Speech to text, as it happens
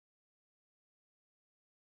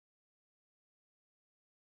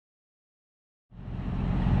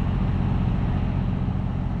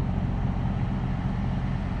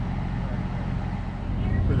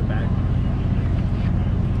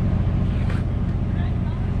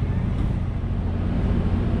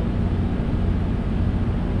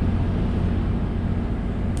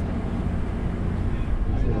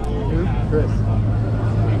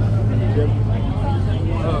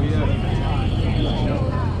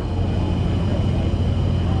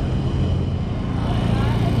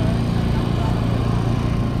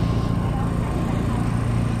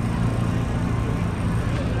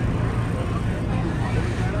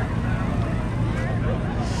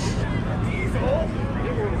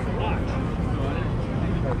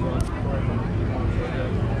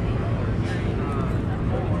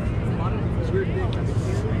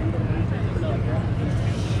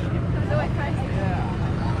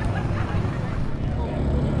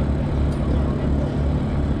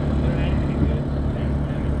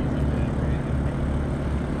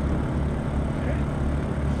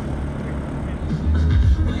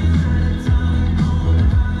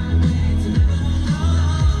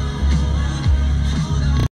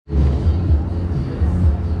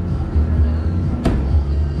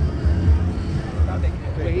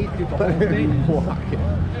Walking.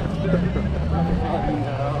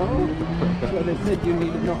 So they said you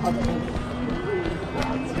need to know how to.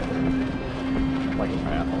 Like a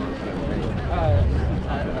marathon or something.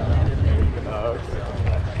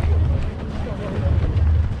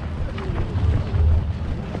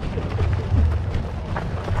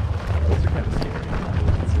 Those are kind of scary.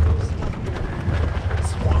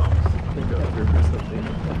 Swamps. I think they're or something.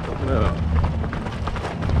 No.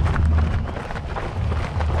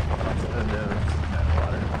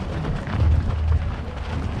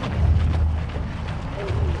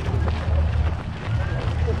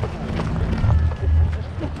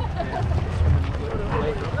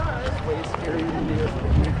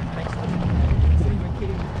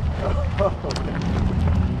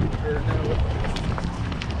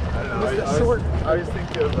 I always think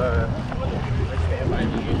of Stand By Me.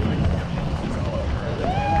 It's all over.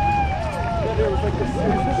 Yeah, there was like this.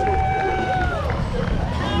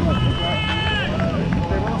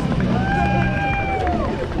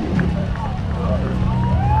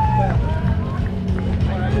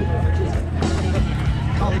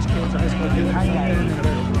 College kids, high school kids,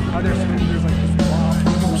 other there's like this wall.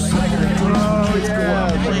 Oh, yeah.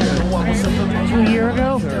 2 years ago,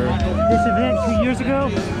 this event 2 years ago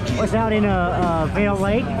was out in Vale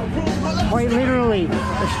Lake. Quite literally,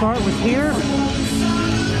 the start was here. You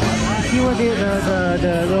see where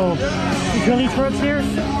the little utility trucks here?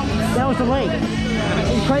 That was the lake.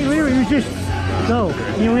 And quite literally, you just go,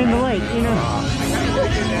 and you're in the lake, you know.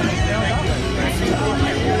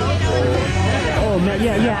 Oh man,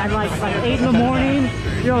 yeah, and like 8 in the morning,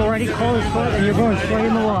 you're already cold as fuck, and you're going straight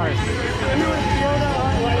in the water.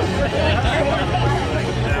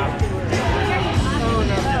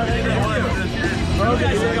 Oh,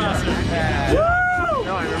 guys, it's awesome. Woo!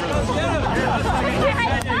 No, I remember that.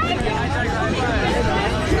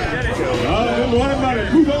 Good morning, buddy.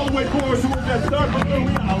 Who's all the way forward towards that start? We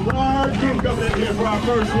got a large group coming in here for our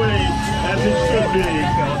first wave, as it should be.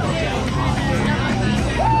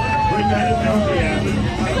 Bring that enthusiasm.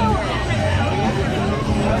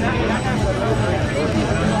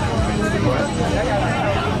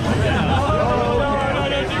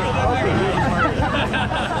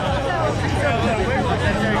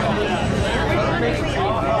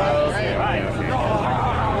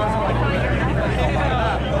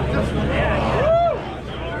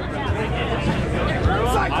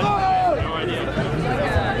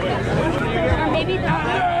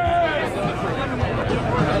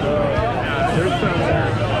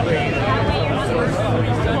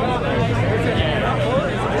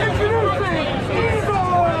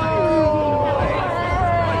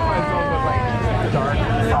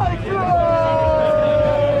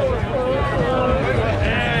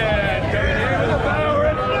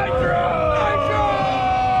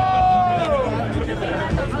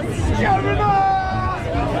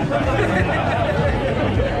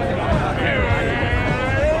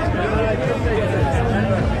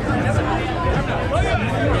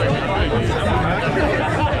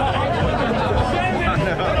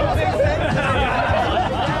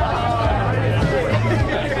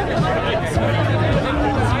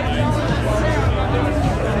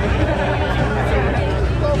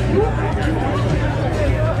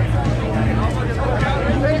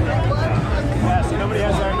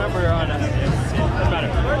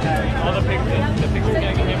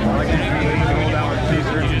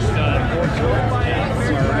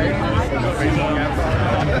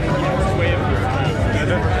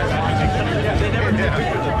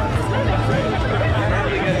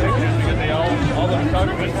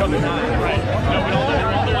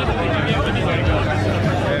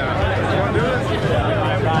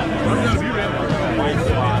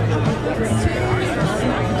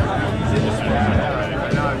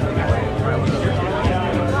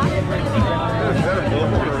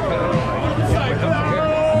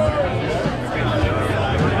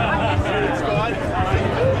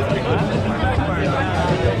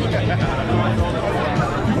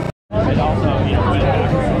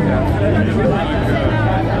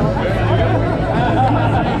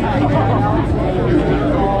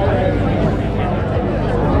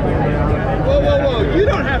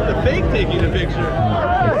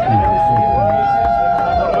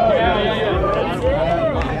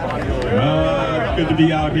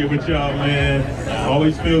 With y'all, man.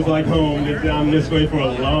 Always feels like home. Been down this way for a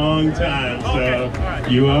long time, so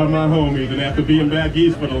you are my homies. And after being back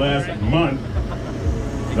east for the last month,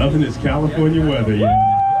 nothing is California weather yet.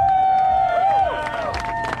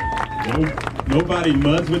 Nobody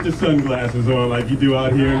muds with the sunglasses on like you do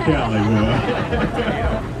out here in Cali, boy.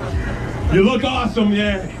 You look awesome,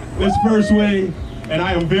 yeah. This first wave, and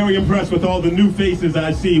I am very impressed with all the new faces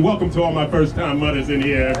I see. Welcome to all my first-time mudders in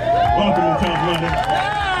here. Welcome to Tough Mudder.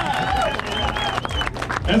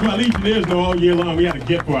 As my Legionnaires know, all year long we had a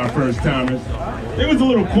gift for our first-timers. There was a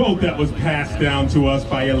little quote that was passed down to us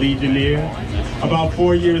by a Legionnaire. About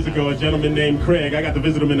 4 years ago, a gentleman named Craig, I got to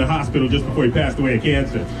visit him in the hospital just before he passed away of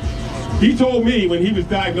cancer. He told me when he was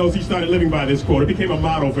diagnosed, he started living by this quote. It became a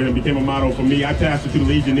motto for him, became a motto for me. I passed it to the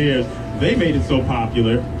Legionnaires. They made it so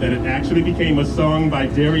popular that it actually became a song by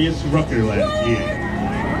Darius Rucker last year.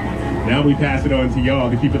 Now we pass it on to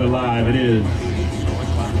y'all to keep it alive. It is,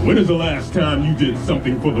 when is the last time you did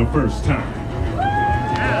something for the first time?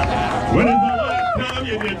 When is the last time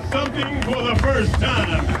you did something for the first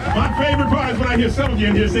time? My favorite part is when I hear some of you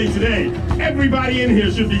in here say today. Everybody in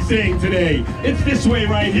here should be saying today. It's this way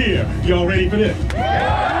right here. Y'all ready for this? Y'all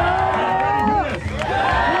ready for this?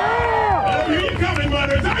 Oh, here you coming,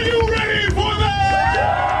 Mudders. Are you ready for that?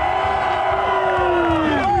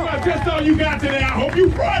 That's all you got today. I hope you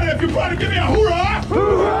brought it. If you brought it, give me a hoorah.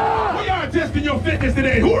 Hoorah! We are testing your fitness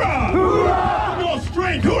today. Hoorah! Hoorah! Your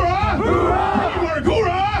strength. Hoorah! Hoorah! Teamwork.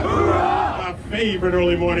 Hoorah! Hoorah! My favorite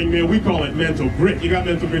early morning meal, we call it mental grit. You got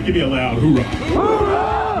mental grit? Give me a loud hoorah.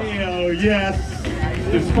 Hoorah! Hell yes.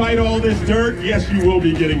 Despite all this dirt, yes, you will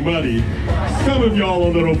be getting muddy. Some of y'all a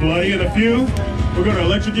little bloody, and a few, we're going to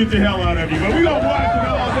electrocute the hell out of you. But we're going to watch it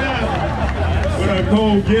all down with a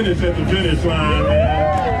cold Guinness at the finish line, man.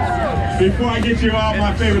 Before I get you off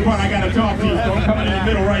my favorite part, I got to talk to you, so I'm coming in the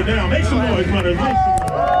middle right now. Make some noise, Mudders. Make some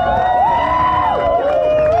noise.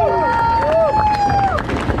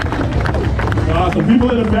 Awesome.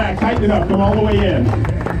 People in the back, tighten it up. Come all the way in.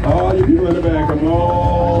 All you people in the back, come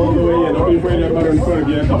all the way in. Don't be afraid of that butter in front of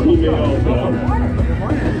you. That's a female also.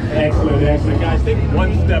 Excellent, excellent. Guys, take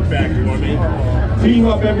one step back for me. Team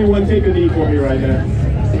up, everyone. Take a knee for me right now.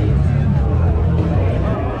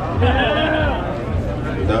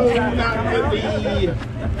 No, not the knee.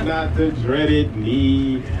 Not the dreaded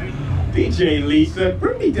knee. DJ Lisa,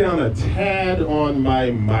 bring me down a tad on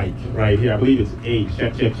my mic right here. I believe it's 8.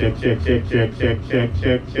 Check, check, check, check, check, check, check, check,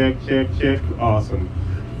 check, check, check, check. Awesome.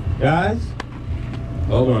 Guys,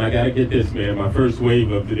 hold on. I got to get this, man. My first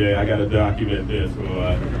wave of today. I got to document this.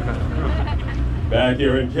 Back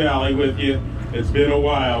here in Cali with you. It's been a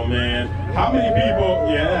while, man. How many people,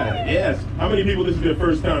 yes. How many people this is their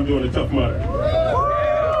first time doing a Tough Mudder?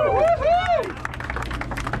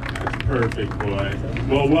 Perfect, boy.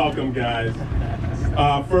 Well, welcome, guys.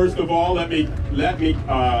 First of all, let me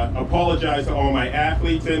apologize to all my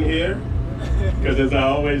athletes in here, because as I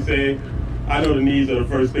always say, I know the knees are the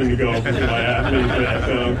first thing to go for my athletes.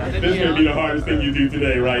 So this is going to be the hardest thing you do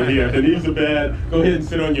today, right here. If the knees are bad, go ahead and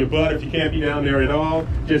sit on your butt. If you can't be down there at all,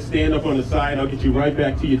 just stand up on the side. I'll get you right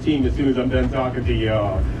back to your team as soon as I'm done talking to you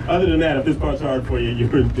all. Other than that, if this part's hard for you,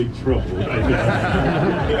 you're in big trouble right now.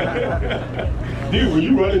 Dude, were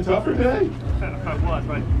you running tougher today? I was,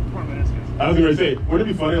 like 4 minutes ago. I was going to say, wouldn't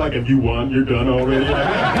it be funny, like, if you won, you're done already?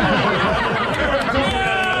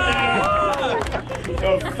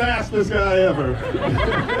 The fastest guy ever.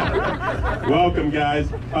 Welcome, guys.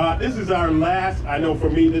 This is our last, I know for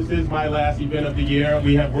me, this is my last event of the year.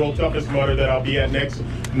 We have World Toughest Mudder that I'll be at next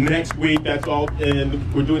week. That's all, and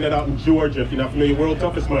we're doing that out in Georgia. If you're not familiar, World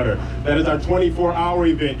Toughest Mudder. That is our 24-hour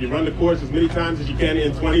event. You run the course as many times as you can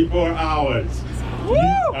in 24 hours.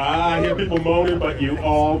 I hear people moaning, but you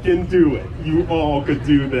all can do it. You all could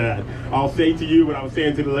do that. I'll say to you what I was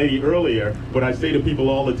saying to the lady earlier, what I say to people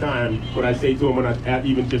all the time, what I say to them when I'm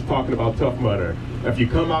even just talking about Tough Mudder. If you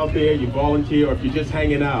come out there, you volunteer, or if you're just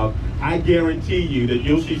hanging out, I guarantee you that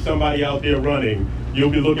you'll see somebody out there running.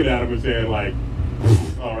 You'll be looking at them and saying like,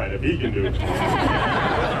 all right, if he can do it.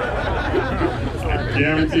 I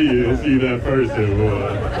guarantee you'll see that person,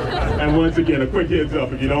 boy. And once again, a quick heads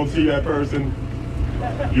up, if you don't see that person,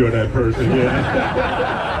 you're that person,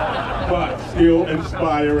 yeah. But still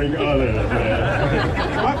inspiring others,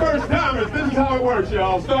 man. My first timers, this is how it works,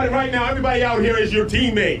 y'all. Starting right now, everybody out here is your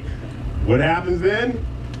teammate. What happens then?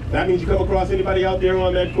 That means you come across anybody out there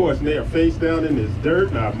on that course and they are face down in this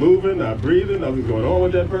dirt, not moving, not breathing, nothing's going on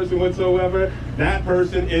with that person whatsoever. That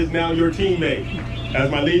person is now your teammate. As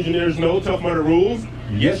my Legionnaires know, Tough Mudder rules.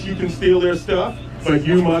 Yes, you can steal their stuff, but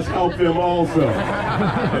you must help them also.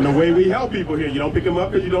 And the way we help people here, you don't pick them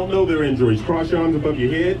up because you don't know their injuries. Cross your arms above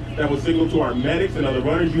your head. That will signal to our medics and other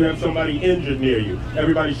runners you have somebody injured near you.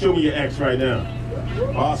 Everybody show me your X right now.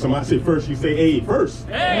 Awesome. I said first, you say A. First.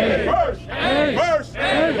 A. First. A. First.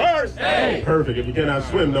 A. First. A. Perfect. If you cannot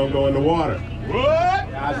swim, don't go in the water.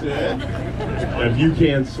 What? I said, if you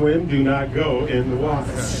can't swim, do not go in the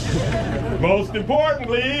water. Most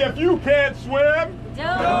importantly, if you can't swim,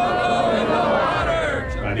 don't go in the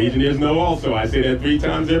water. I Legionnaires know also, I say that 3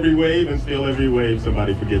 times every wave, and still every wave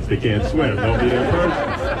somebody forgets they can't swim. Don't be that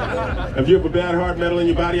person. If you have a bad heart metal in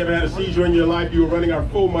your body, ever had a seizure in your life, you were running our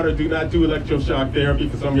full Mudder Do Not Do Electroshock Therapy.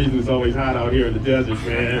 For some reason, it's always hot out here in the desert,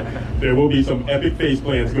 man. There will be some epic face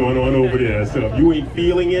plants going on over there. So if you ain't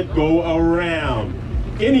feeling it, go around.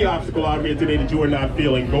 Any obstacle out here today that you are not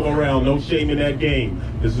feeling, go around. No shame in that game.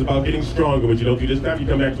 This is about getting stronger. What you don't do this time, you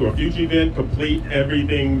come back to a future event, complete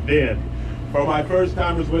everything then. For my first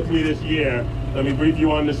timers with me this year, let me brief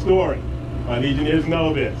you on the story. My Legionnaires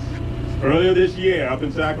know this. Earlier this year, up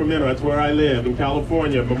in Sacramento, that's where I live, in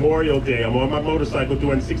California, Memorial Day, I'm on my motorcycle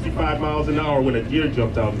doing 65 miles an hour when a deer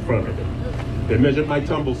jumped out in front of me. They measured my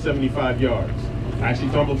tumble 75 yards. I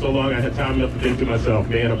actually tumbled so long I had time enough to think to myself,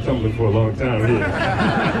 man, I'm tumbling for a long time here.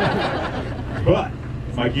 But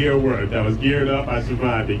my gear worked. I was geared up. I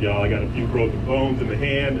survived it, y'all. I got a few broken bones in the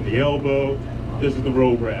hand and the elbow. This is the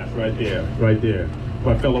road rash right there, right there.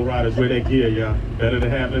 My fellow riders, wear that gear, y'all. Better to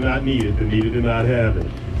have than not need it, than need it and not have it.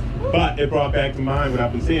 But it brought back to mind what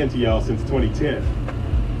I've been saying to y'all since 2010.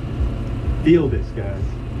 Feel this, guys.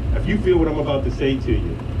 If you feel what I'm about to say to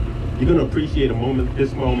you, you're going to appreciate a moment,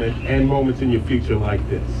 this moment, and moments in your future like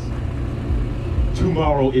this.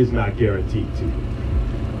 Tomorrow is not guaranteed to you.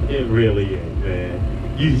 It really ain't, man.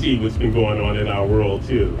 You see what's been going on in our world,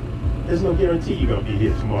 too. There's no guarantee you're going to be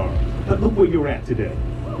here tomorrow. But look where you're at today.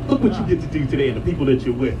 Look what you get to do today and the people that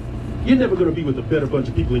you're with. You're never going to be with a better bunch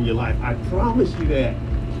of people in your life. I promise you that.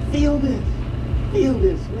 Feel this. Feel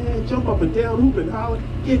this, man. Jump up and down, hoop and holler.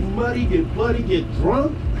 Get muddy, get bloody, get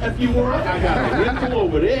drunk if you want. I got a rental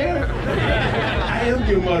over there. I am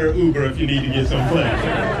your Mudder Uber if you need to get some place.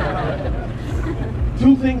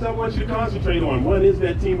 2 things I want you to concentrate on. One is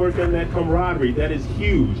that teamwork and that camaraderie. That is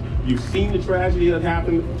huge. You've seen the tragedy that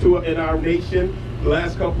happened in our nation the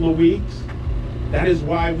last couple of weeks. That is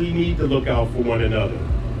why we need to look out for one another.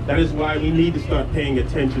 That is why we need to start paying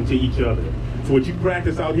attention to each other. So what you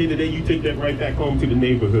practice out here today, you take that right back home to the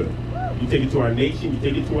neighborhood. You take it to our nation, you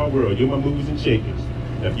take it to our world. You're my movers and shakers.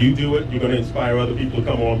 If you do it, you're going to inspire other people to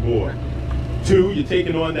come on board. 2, you're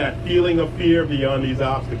taking on that feeling of fear beyond these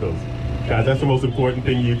obstacles. Guys, that's the most important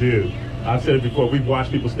thing you do. I've said it before, we've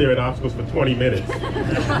watched people stare at obstacles for 20 minutes.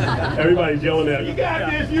 Everybody's yelling at them, you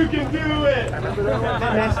got this, you can do it.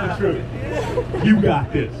 That's the truth. You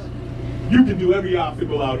got this. You can do every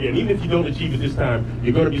obstacle out here, and even if you don't achieve it this time,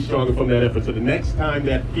 you're going to be stronger from that effort. So the next time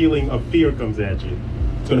that feeling of fear comes at you,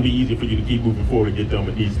 it's going to be easier for you to keep moving forward and get done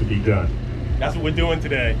what needs to be done. That's what we're doing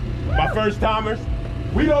today. My first timers,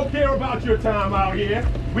 we don't care about your time out here.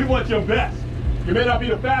 We want your best. You may not be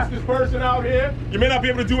the fastest person out here. You may not be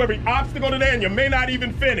able to do every obstacle today, and you may not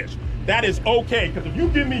even finish. That is okay, because if you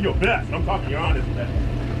give me your best, I'm talking your honest best,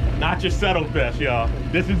 not your settled best, y'all.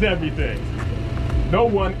 This is everything. No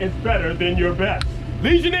one is better than your best.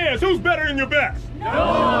 Legionnaires, who's better than your best? No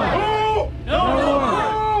one. Who?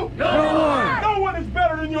 No one. No one is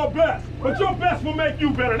better than your best. But your best will make you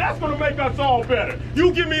better. That's going to make us all better.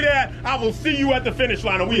 You give me that, I will see you at the finish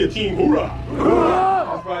line, and we a team. Hoorah! Hoorah!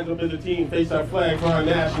 Let's rise up as a team, face our flag for our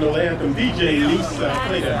national anthem. DJ Lisa,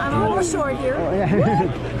 play that. I'm a little short here.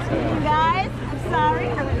 Guys, I'm sorry.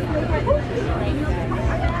 I'm going to sleep right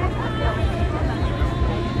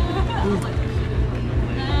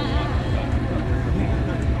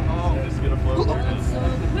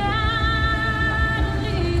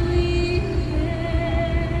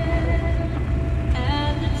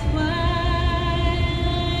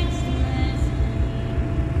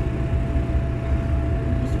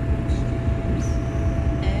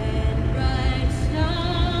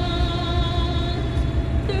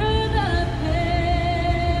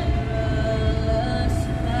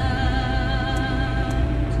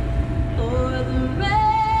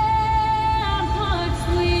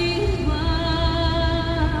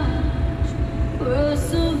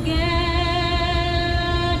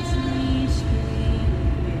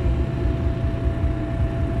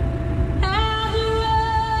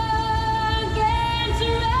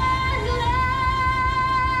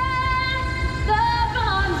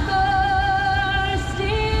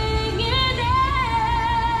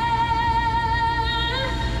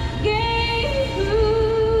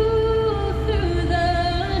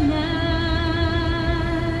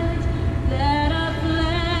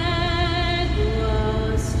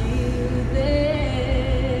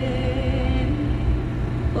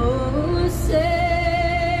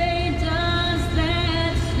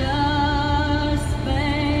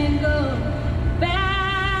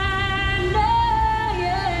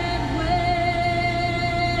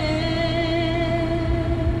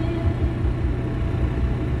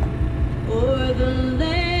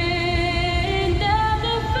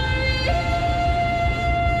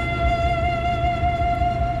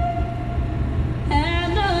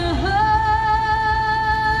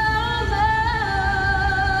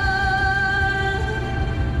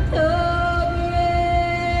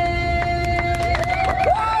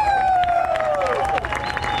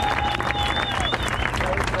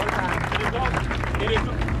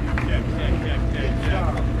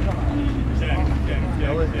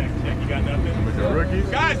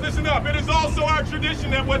also our tradition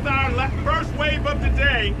that with our first wave of the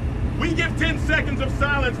day, we give 10 seconds of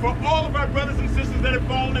silence for all of our brothers and sisters that have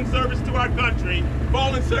fallen in service to our country,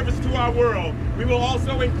 fallen in service to our world. We will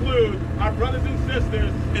also include our brothers and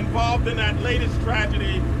sisters involved in that latest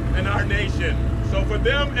tragedy in our nation. So for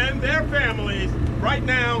them and their families, right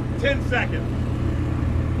now, 10 seconds.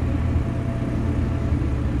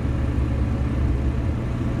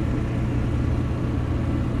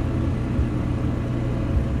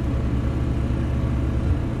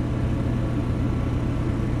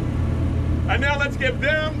 And now let's give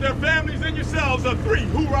them, their families, and yourselves a 3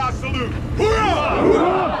 hoorah salute. Hoorah!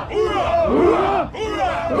 Hoorah! Hoorah! Hoorah!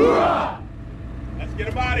 Hoorah! Hoorah! Let's get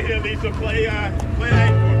them out of here, Lisa. Play that for me.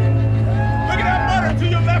 Look at that Mudder to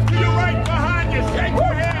your left, to your right, behind you. Shake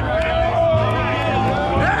your hand.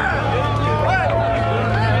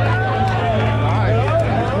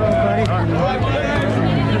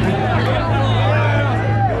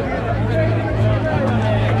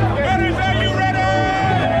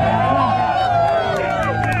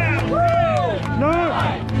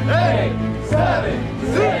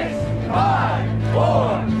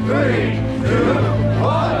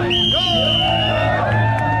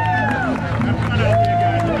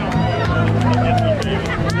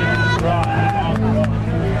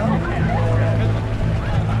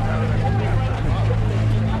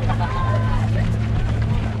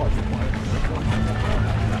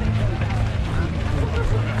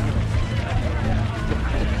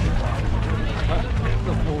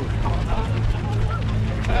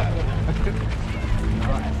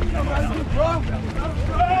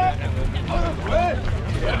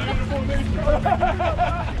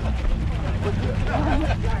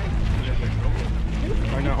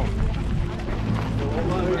 I know.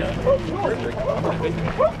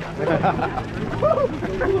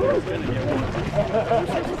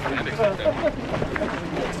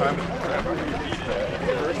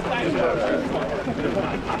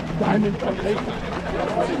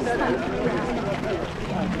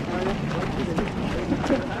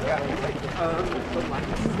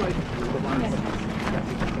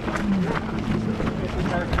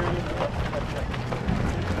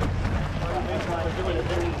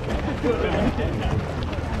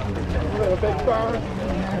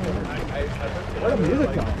 Where the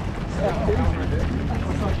music come?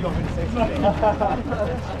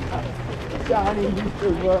 Johnny used to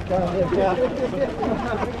work on his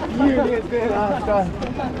Union's been on strike.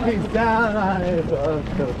 He's down on his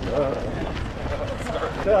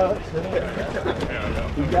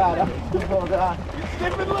You gotta hold on.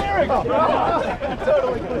 Different lyrics!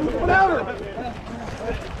 Totally. Whatever!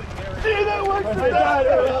 See, that works for that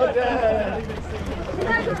all day!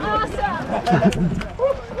 That's awesome!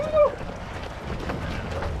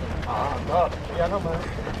 Yeah, no man.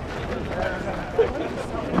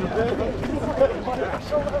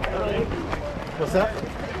 What's up?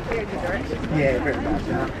 Yeah, very much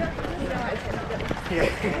now. Yeah.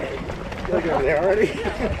 You look over there already.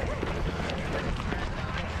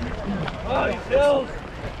 Oh, you filled!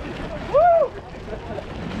 Woo!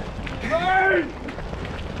 Burn!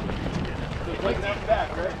 Like that back,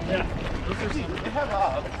 right? Yeah. They have a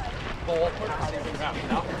bowl for how they wrap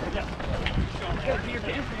it up. Yeah. Your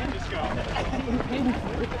pants, man. Just go.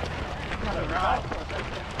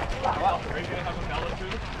 Wow. Are you gonna have a mellow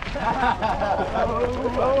too?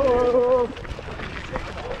 Oh.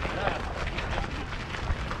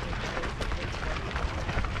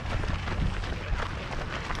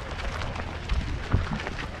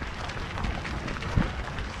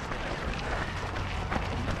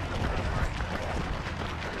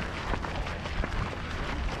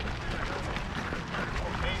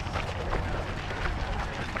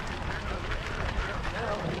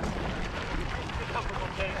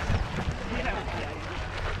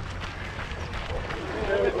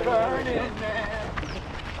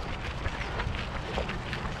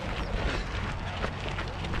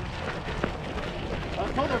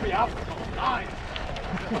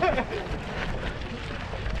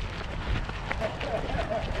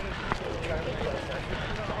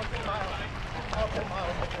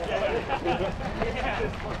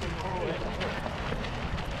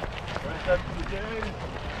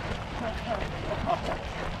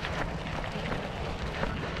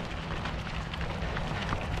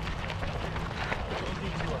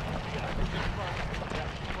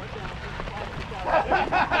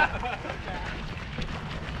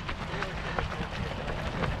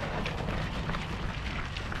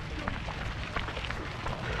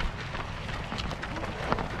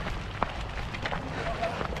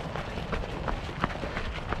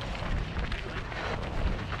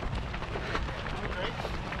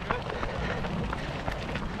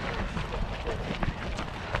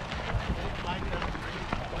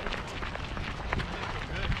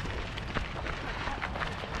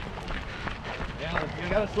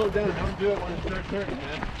 gotta slow down. Don't do it when it starts turning,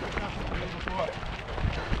 man.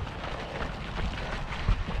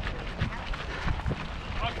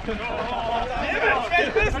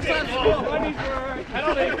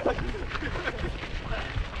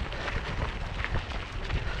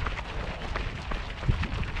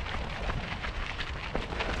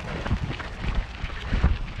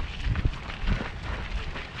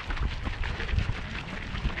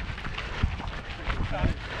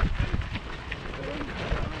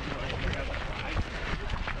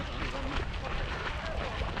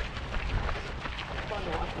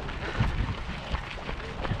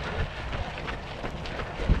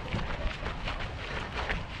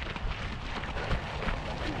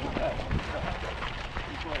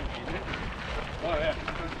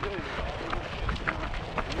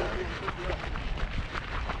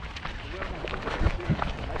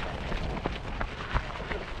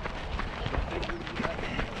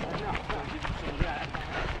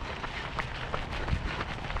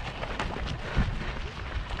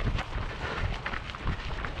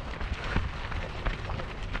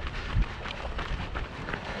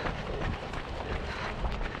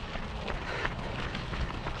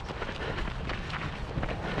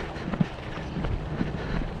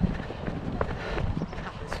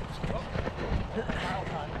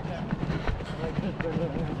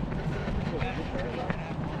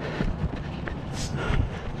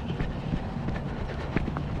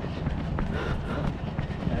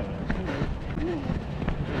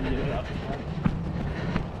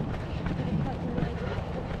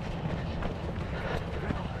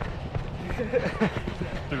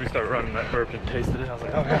 Then we started running that burp and tasted it. I was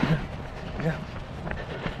like, oh yeah. Yeah.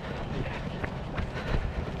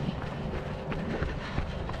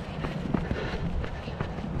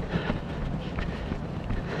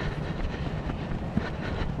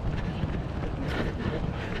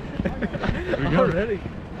 Here we go. Already.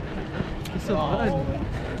 It's so fun.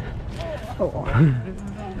 Oh.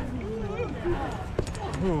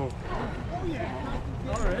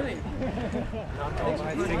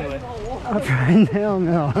 Hell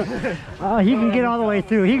no. Oh, he can get all the way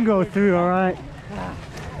through. He can go through, all right.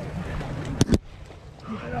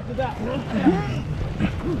 Right after that one.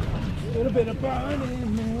 A little bit of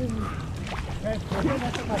burning, man. We're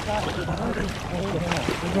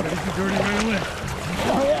going to get dirty right away.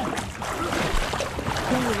 Oh, yeah.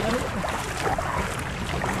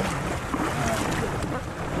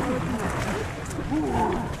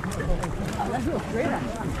 That feels great.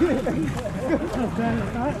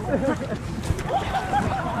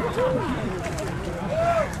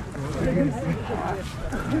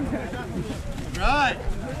 Right.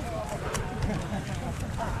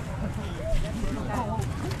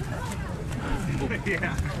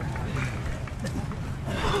 Yeah.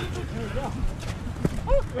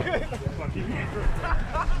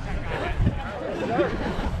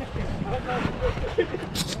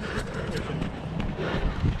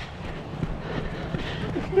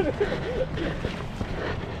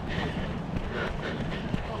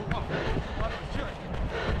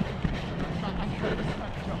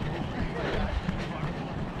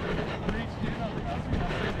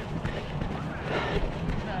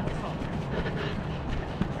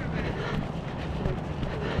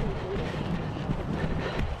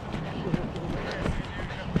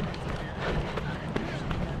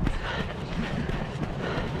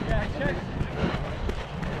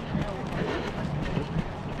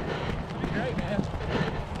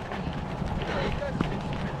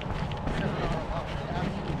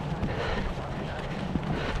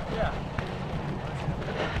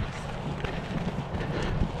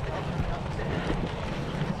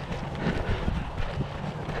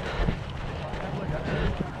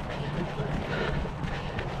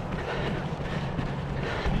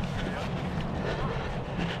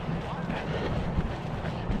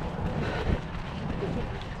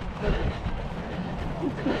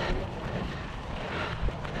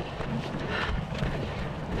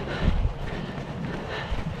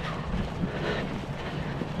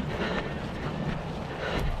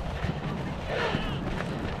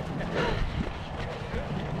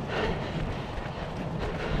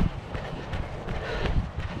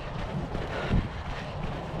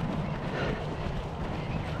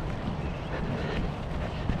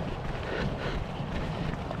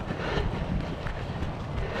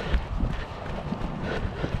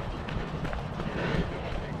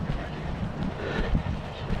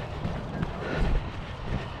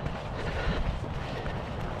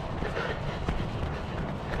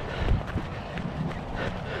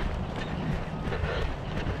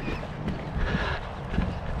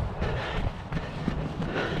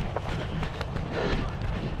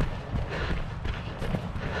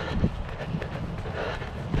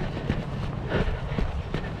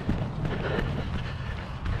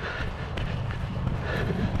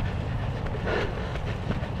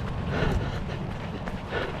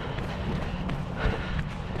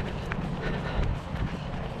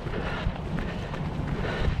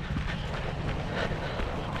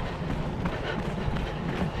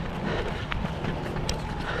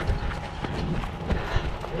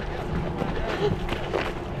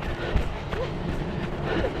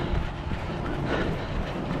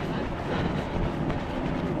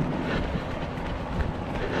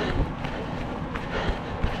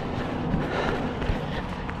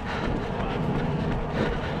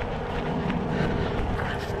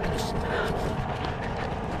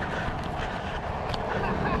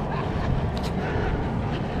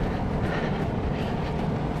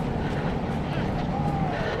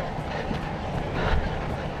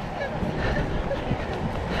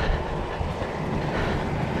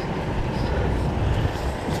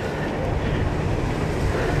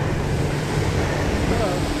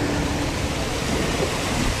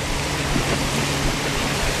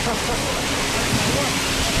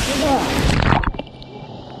 Thank you.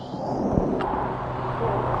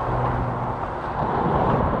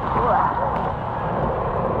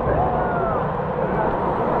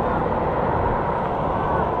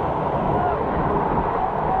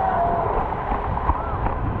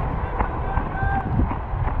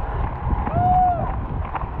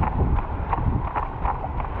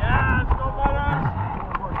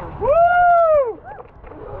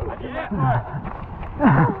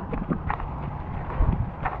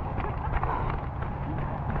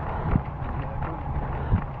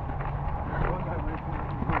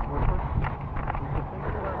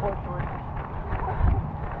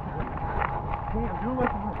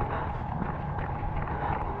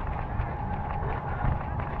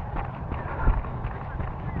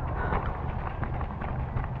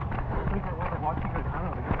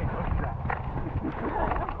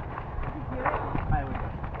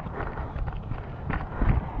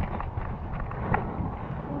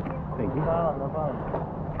 No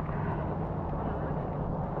problem.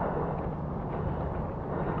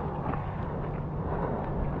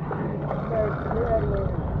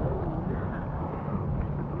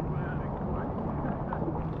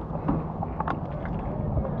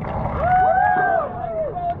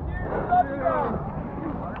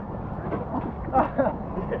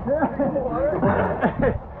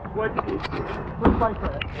 Let's fight for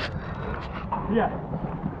it. Yeah.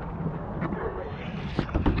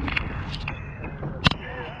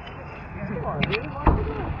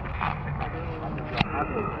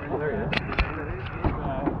 There he is.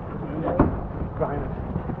 Behind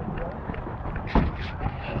us.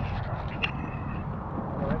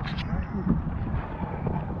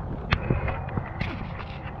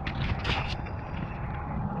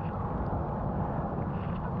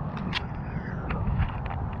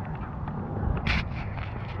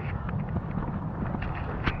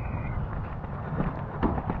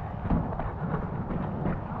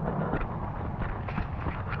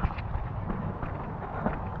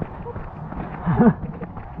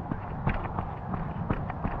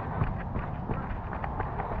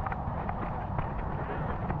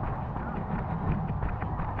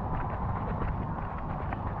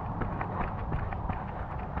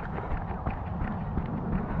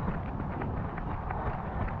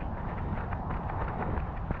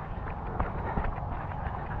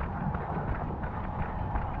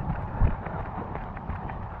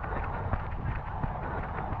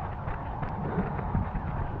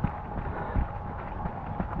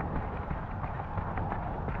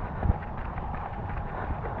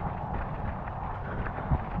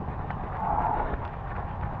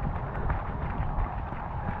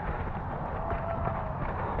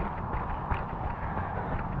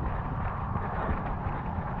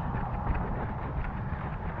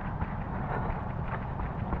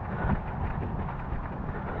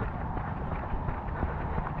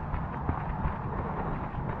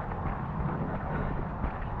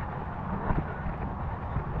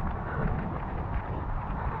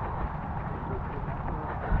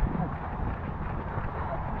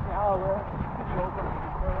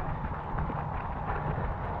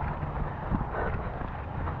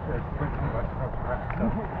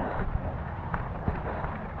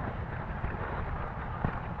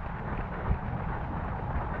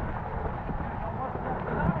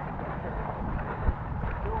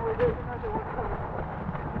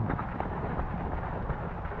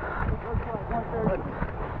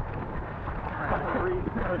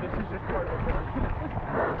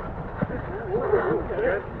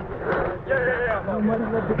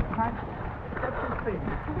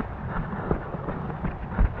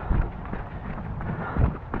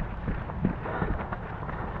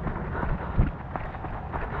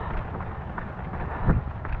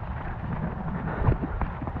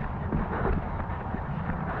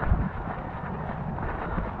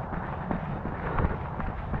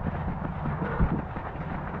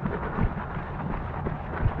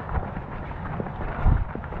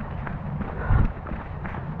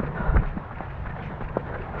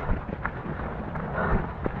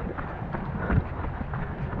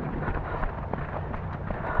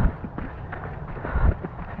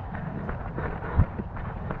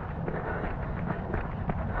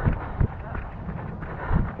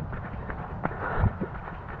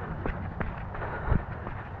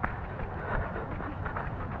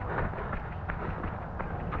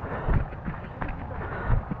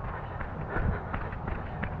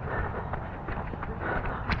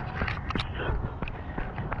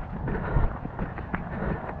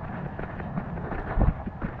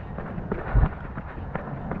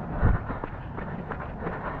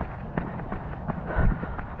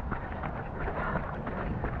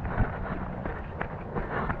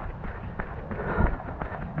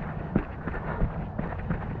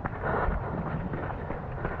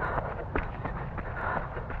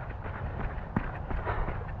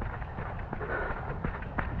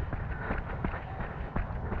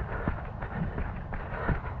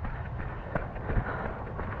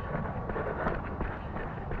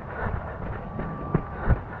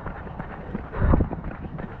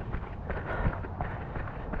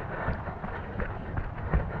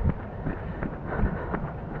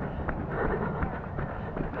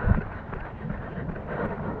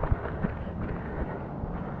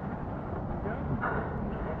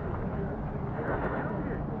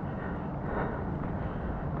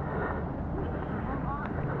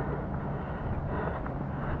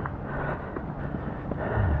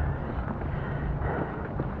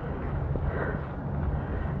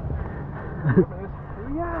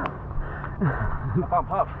 I found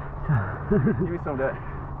Puff. Give me some of that.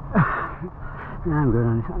 I'm good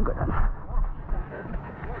on this. I'm good on this.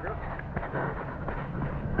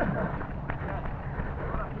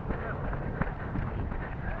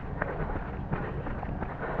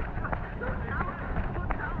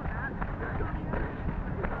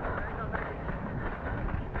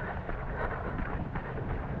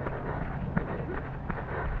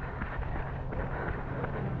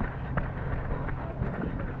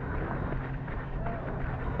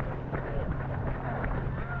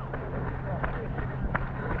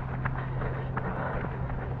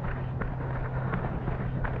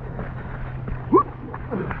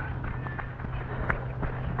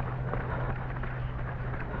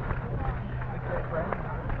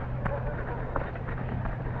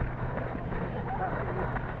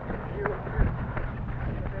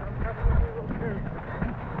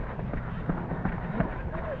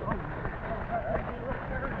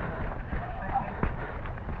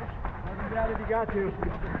 If you got to.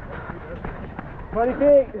 20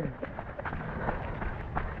 feet.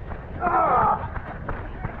 Ah!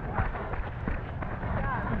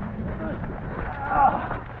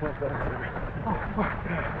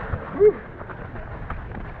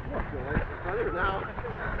 Now.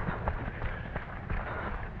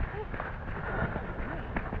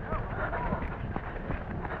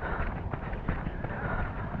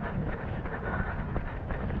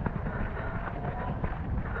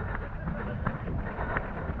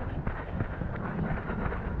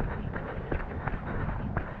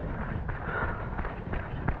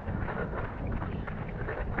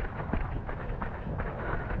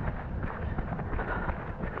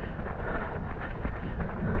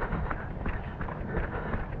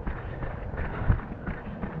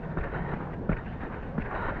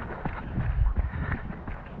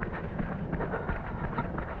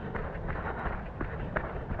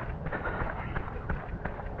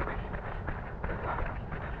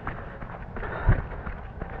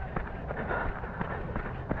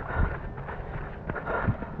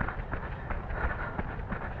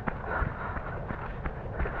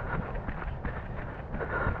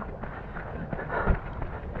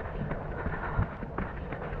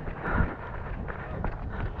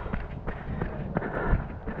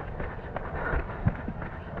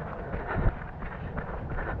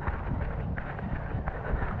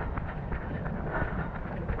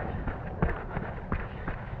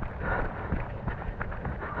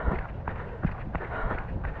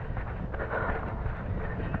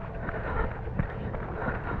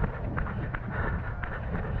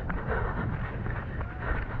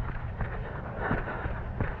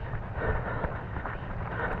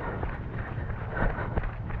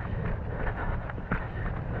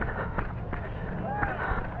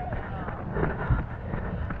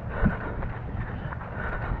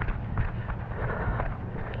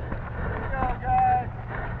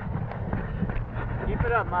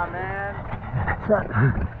 Up, my man. What's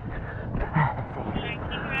up?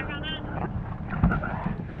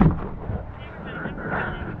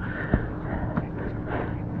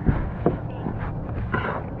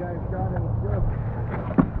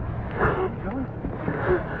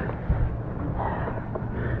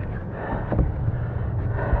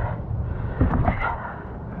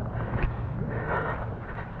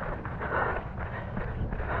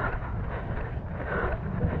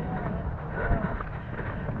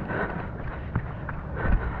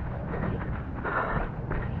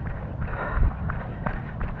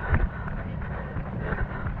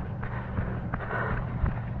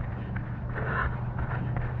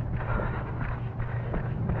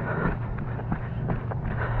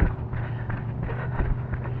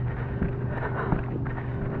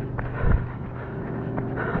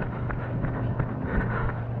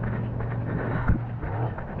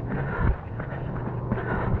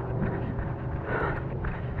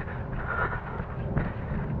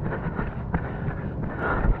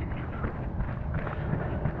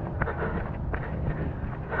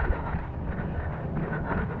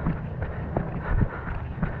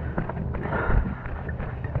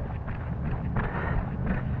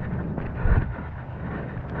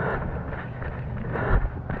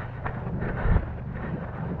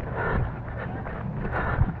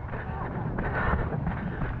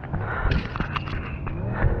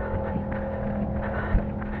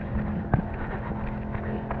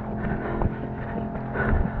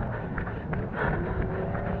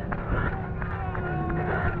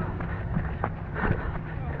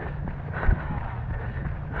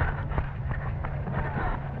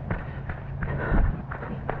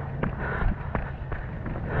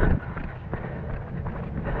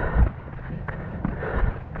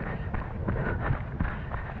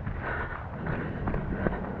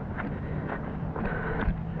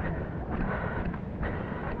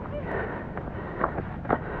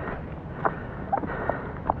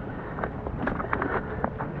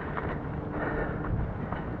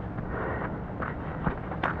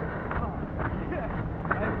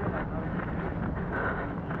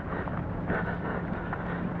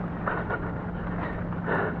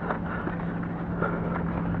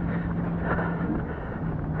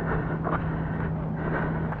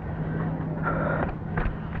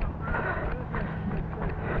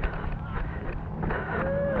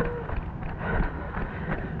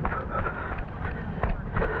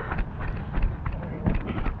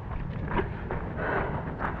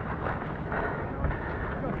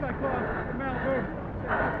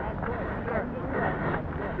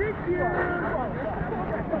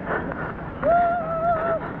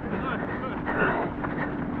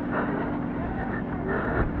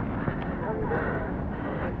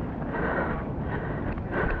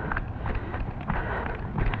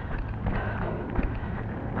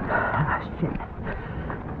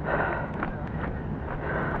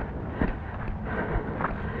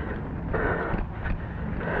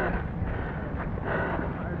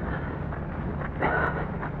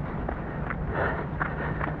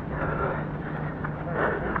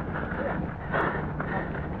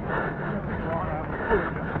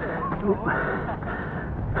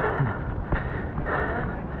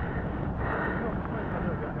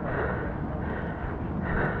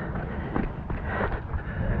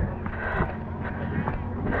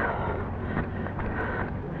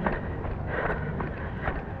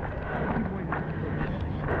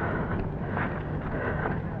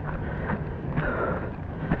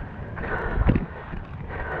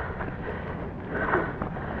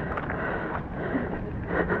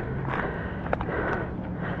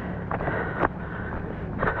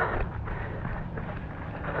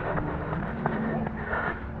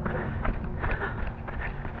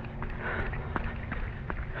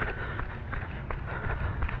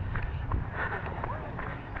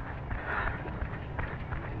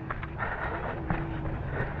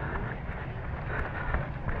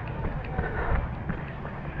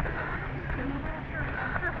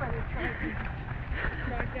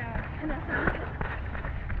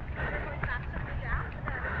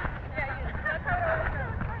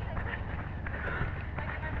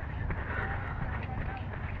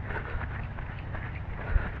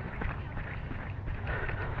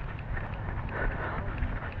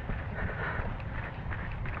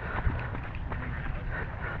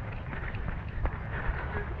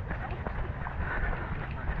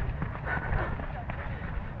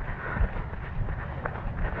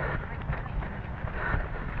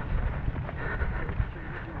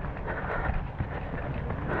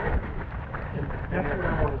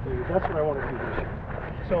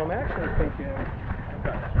 So I'm actually thinking.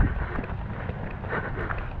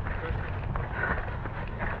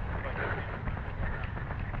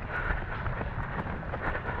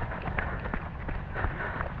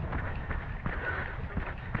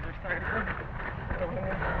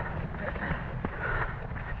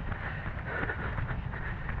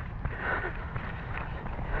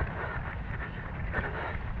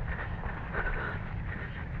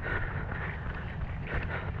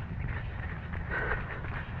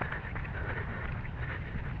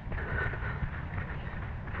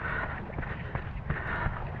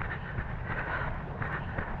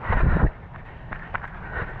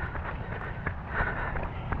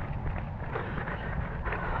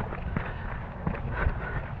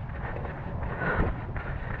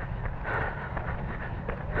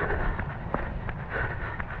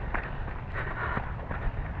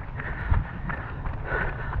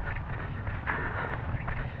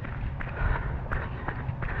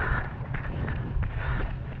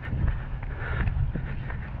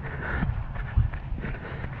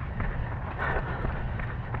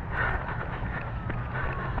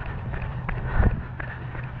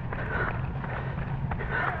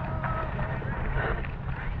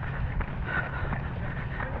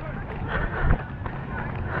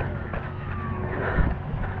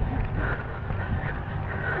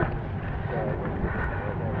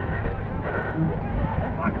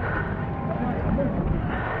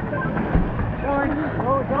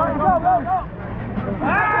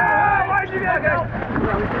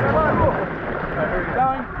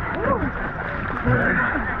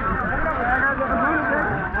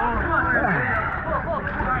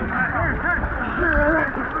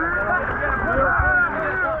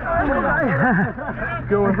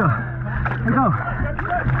 Go. Let's go.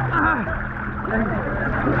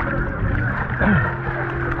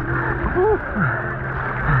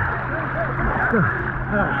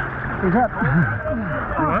 What's up?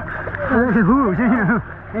 What?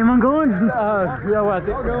 Anyone going? Yeah, well, I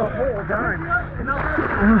think go.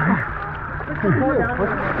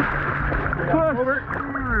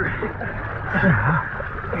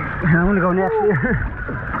 I'm gonna go next here.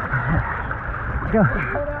 Let's go.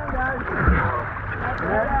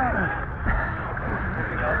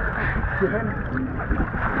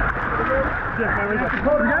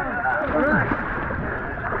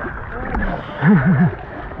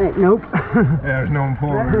 Hey, nope. There's no one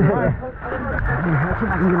pulling. Let's see if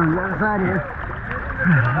I can get on the other side here.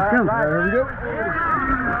 Let's go. There we go.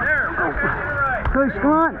 Push,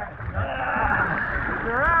 come on.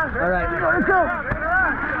 All right. Let's go.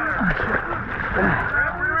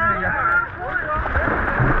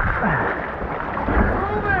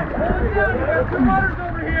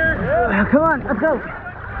 Come on, let's go.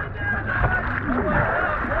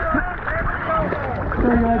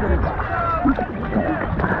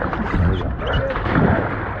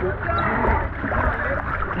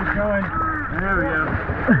 Keep going. There we go.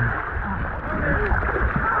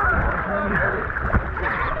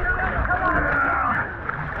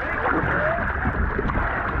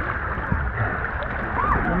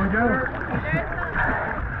 There we go.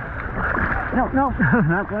 No,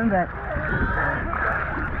 not going back.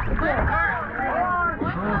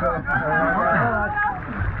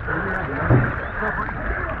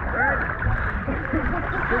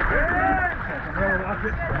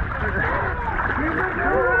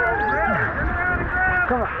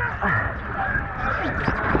 Come on.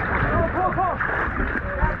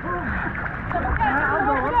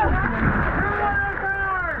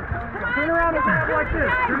 Turn around and grab like this.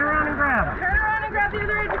 Turn around and grab. Turn around and grab the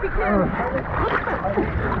other edge if you can.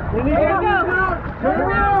 There There you go. Turn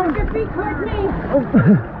around. Your feet towards me.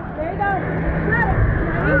 There you go.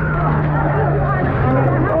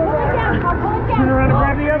 I'll pull it down. Turn around and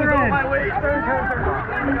grab the other end. My weight. There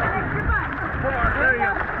you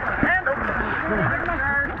go.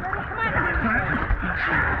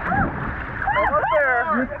 Almost there.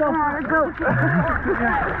 Let's go. Let's go.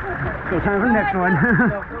 Okay, time for the next one.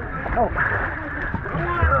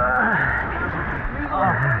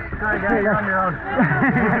 Sorry, guys, you're on your own.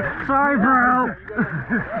 Sorry, bro.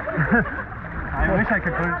 I wish I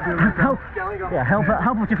could do it. Help. Yeah,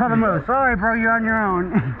 help with your father move. Sorry, bro, you're on your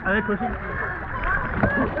own. Are they pushing?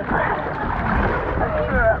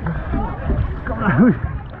 Come on.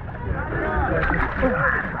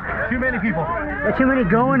 Too many people. There's too many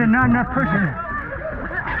going and not enough pushing.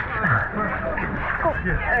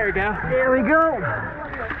 There we go. There we go.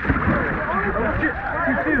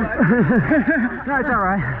 No, it's all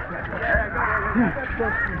right.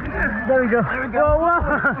 There we go. There we go.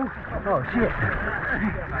 Whoa. Oh shit.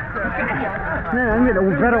 Man, I'm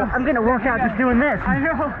getting a workout just doing this. I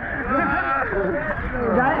know. Got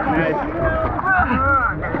it?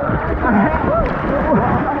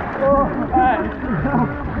 Nice.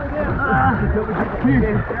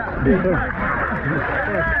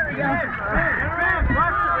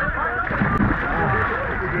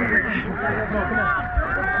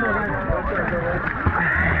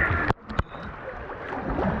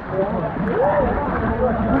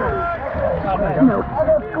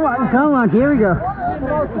 Come on, here we go.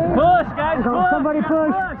 Push, guys, push! Somebody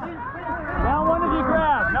push. Now one of you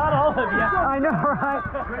grab, not all of you. I know, right?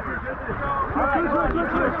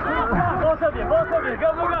 Both of you, go, go,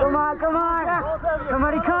 go! Come on, come on.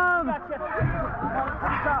 Somebody come.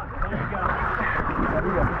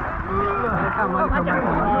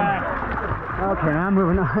 Okay, I'm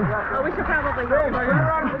moving on. Oh, we should probably go.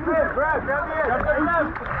 Grab the edge.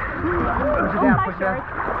 Push it down, push it down.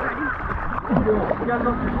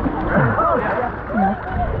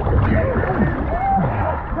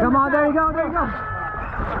 Come on, there you go, there you go.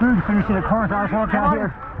 Screwed finishing the course, I was walking out here.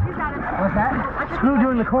 What's that? Screw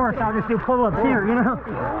doing the course, I'll just do pull-ups here, you know?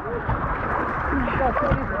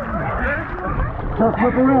 So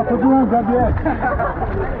flip around, grab the edge.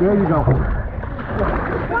 There you go.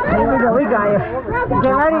 Here we go, we got you.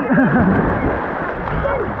 Get ready?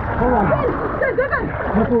 Hold on.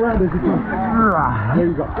 Flip around as you go. There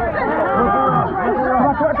you go.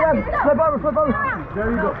 Flip over. There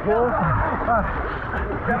you go. Pull.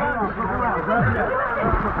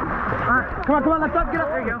 Come on, let's up, get up.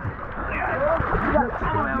 There you go.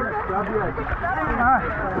 Alright,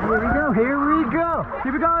 here we go.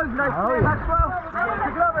 Keep it going. Nice. Oh, yeah. Nice flow.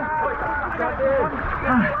 Keep it over.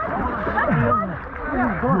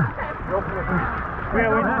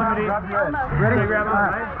 Ready? Grab on.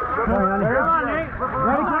 Right. Come on, Nate.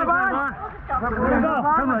 Ready, come on.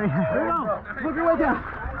 Come on. Here we go. Flip your way down.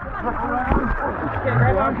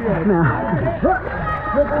 Now.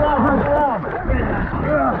 Flip around.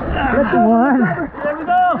 That's one. There we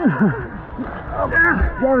go!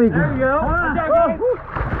 There we go.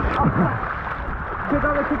 Kick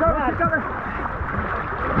over.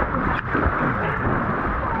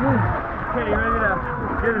 Okay, you ready to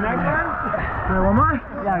do the next one? One more.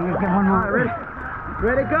 Yeah, you get one more. Alright,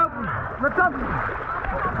 ready, go. Lift up.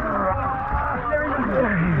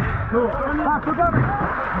 Cool. Flip over.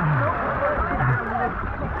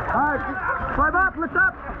 Alright, climb up, lift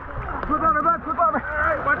up. Flip over, bud, flip over.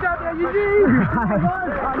 Alright, watch out there, Eugene.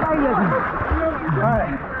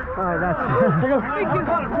 Alright, that's it.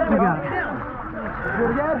 We got it. Do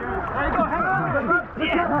it again. There you go, hang on.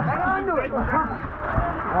 Hang on to it.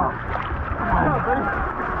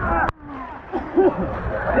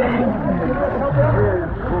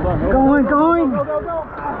 Going. Go.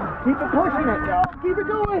 Keep it pushing it. Keep it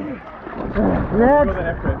going. Next.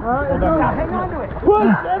 Alright, hang on to it.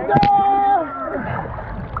 Push. Let's go.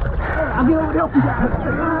 I'll be over to help you. I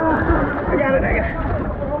got it.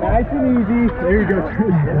 Nice and easy. There you go.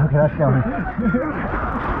 Okay, let's go.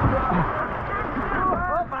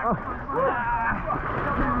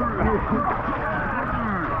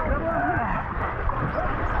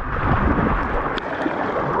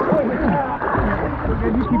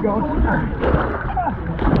 You keep going.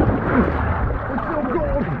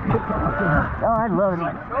 Oh, I love it.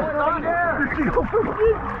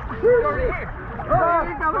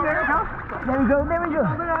 There we go.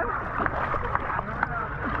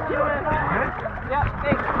 Yeah,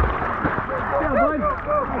 thanks. Yeah, bud.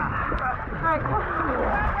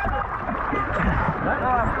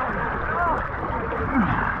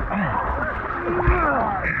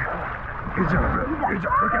 Good job, bro. Good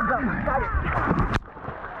job.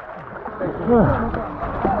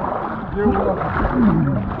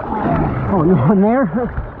 Oh, no one there?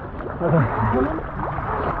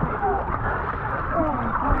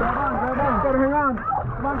 Grab on. Gotta hang on.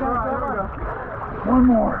 Come on, guys. One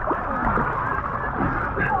more.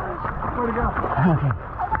 Where to go? Okay.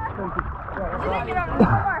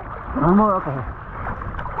 One more, okay.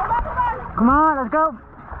 Come on, let's go.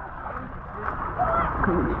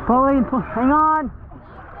 Pull in, hang on.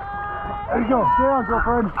 There you go. Stay on,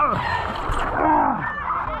 girlfriend.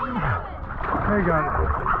 There you go.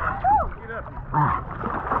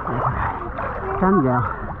 Time to go.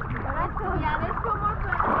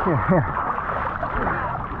 Here.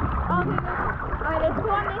 Let's go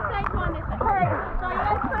on this side, Hurry. So you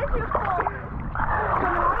guys push your full.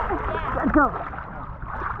 Let's go.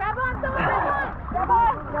 Grab on, someone grab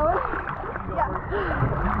on. Yeah.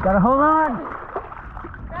 Gotta hold on.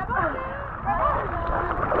 Grab on.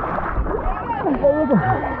 There you go.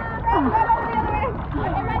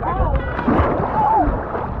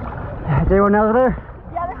 Is everyone else there?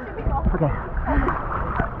 Yeah, there should be go. Okay.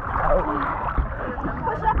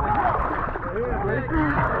 Push up a little.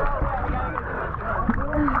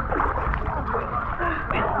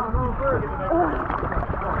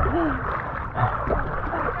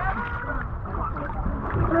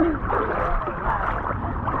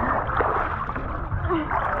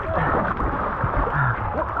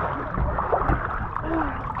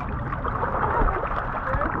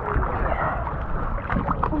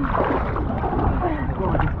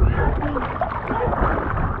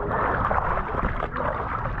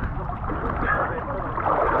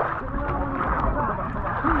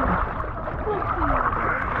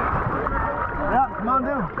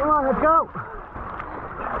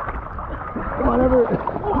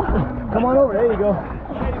 Come on over. There you go.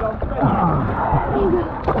 There you go.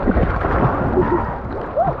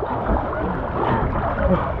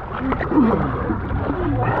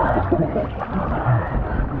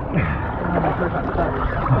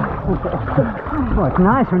 Well, it's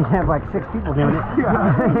nice when you have like 6 people doing it. Yeah.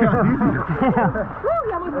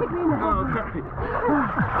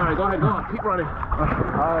 Alright, go ahead, go on. Keep running. Let's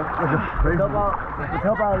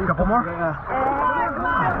help out. A couple more? Yeah.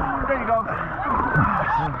 There you go.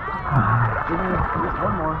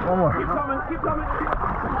 One more. One more. Keep coming, keep coming.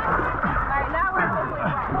 Alright, now we're halfway.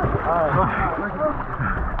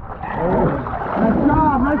 Nice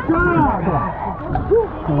job, nice job.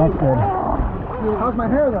 So that's good. How's my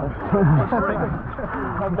hair though?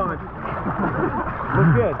 I'm done.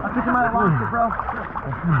 Looks good. I think you might have lost it, bro.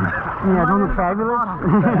 Yeah, don't look fabulous?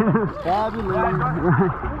 Fabulous.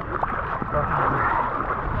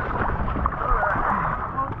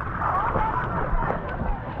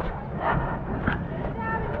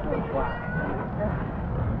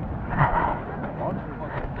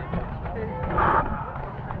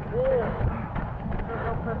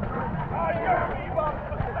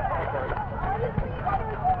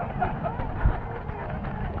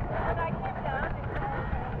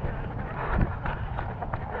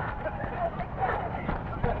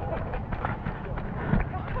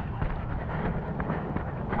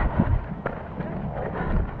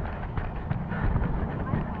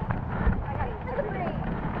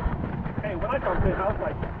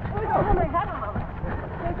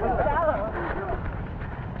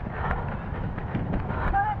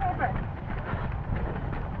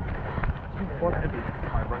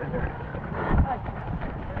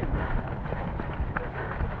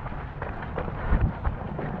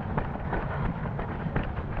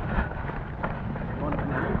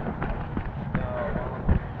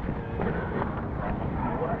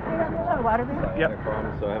 Yep.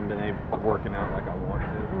 So I haven't been working out like I want to.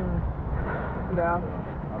 Yeah. I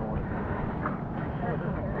don't want to.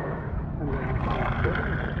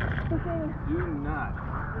 Do not.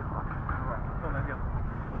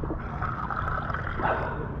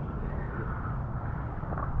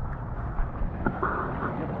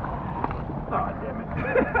 Oh, damn it.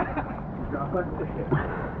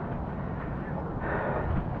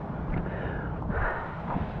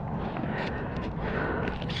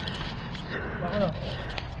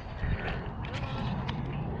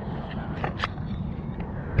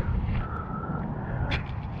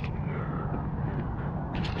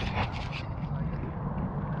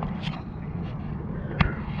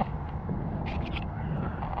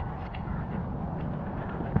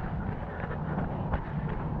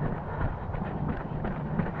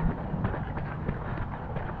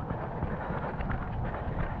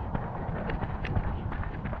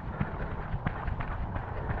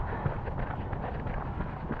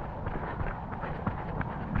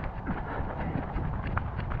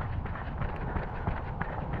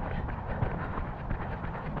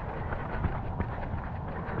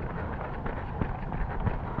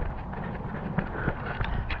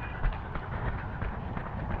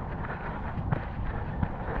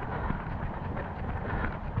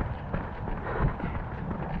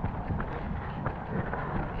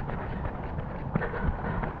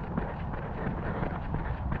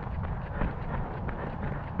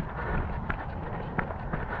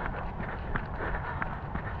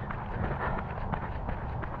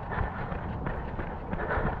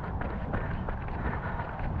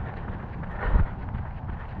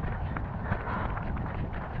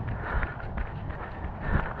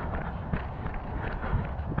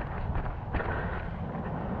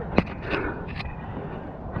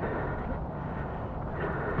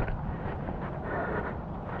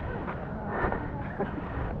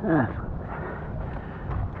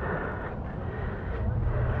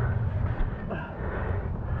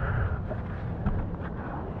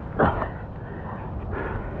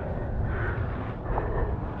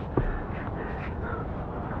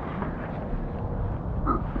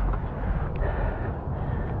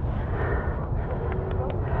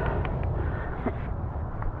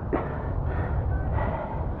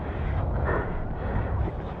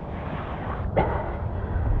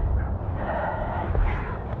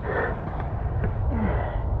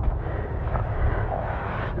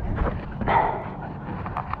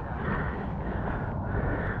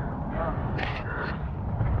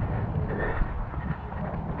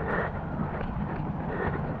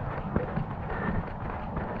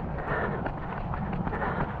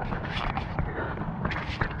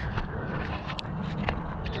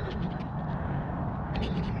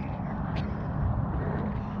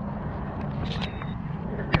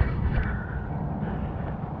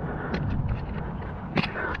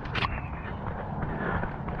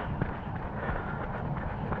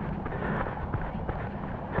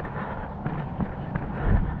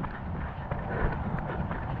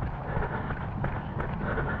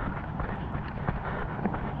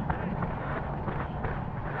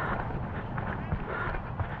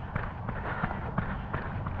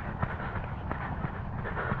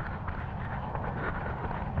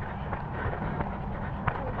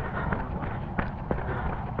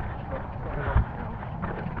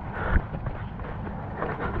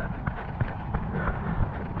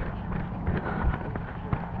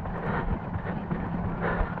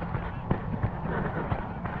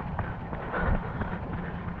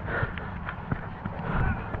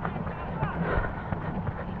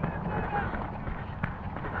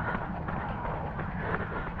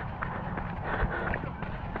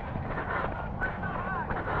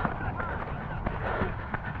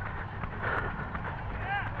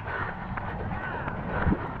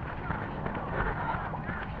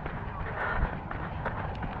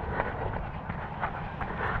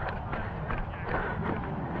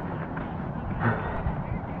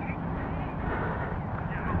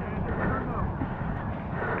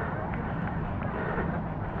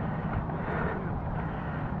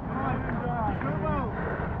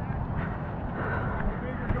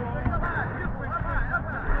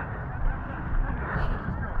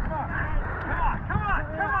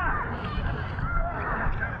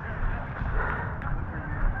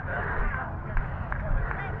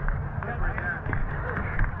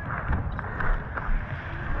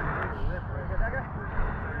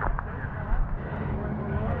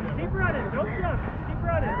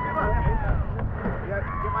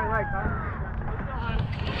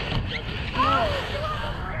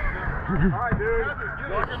 Alright, dude.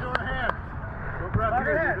 Walk into her hands. Go grab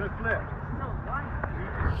her head. Good flip.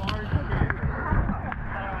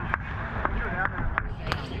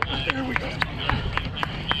 There we go.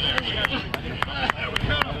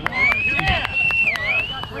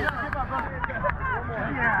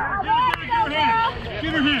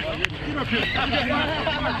 Give her hand. Get up here.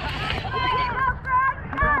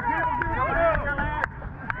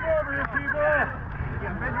 Over here, people.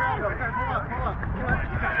 Bend your elbow. Pull up.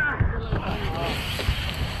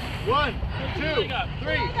 1, 2,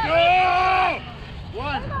 3, go!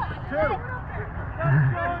 1, 2.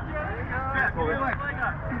 Pull your leg.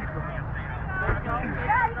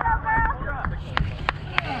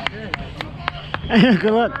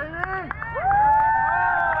 Good luck.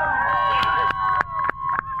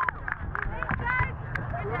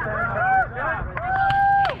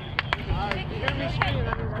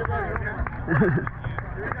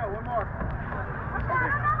 Here we go, one more.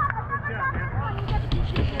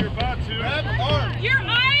 You're about to. Grab arms. Your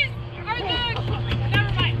eyes are the...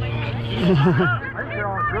 Never mind. I think they're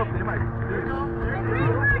all broken. You might.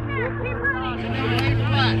 Keep running. Lay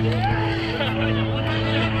flat.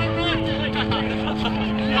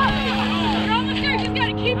 You're almost there. Just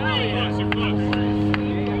gotta keep running.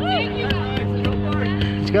 Thank you.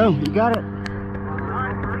 Let's go. You got it.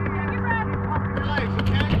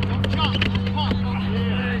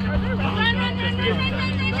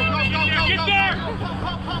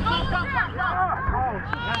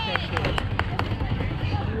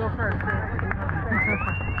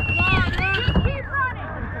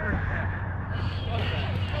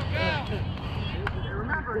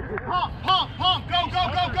 Pump, go,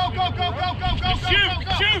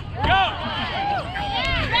 shoot, go!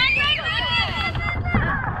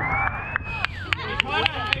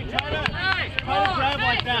 Grab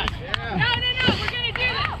like that. No, we're gonna do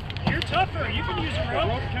this. You're tougher, you can use a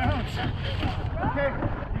rope. Counts. Okay,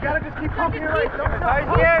 you gotta just keep pumping your legs. Don't stop.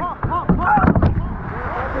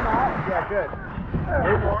 Yeah, good.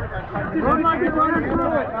 Run like you're running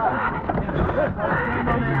through it.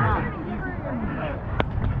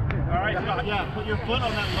 Alright, yeah, put your foot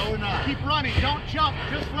on that lower knot. Keep running, don't jump,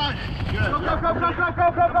 just run. Good. Go,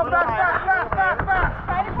 back.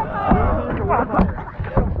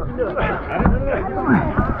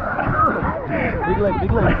 Big leg.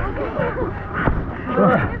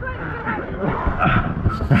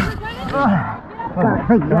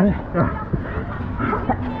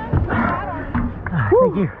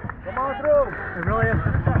 Thank you. Come on through. It really is.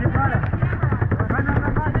 Keep running. Run.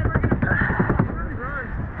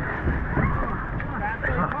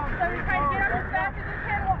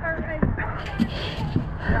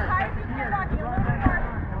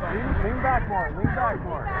 Lean back more. Lean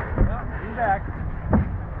back.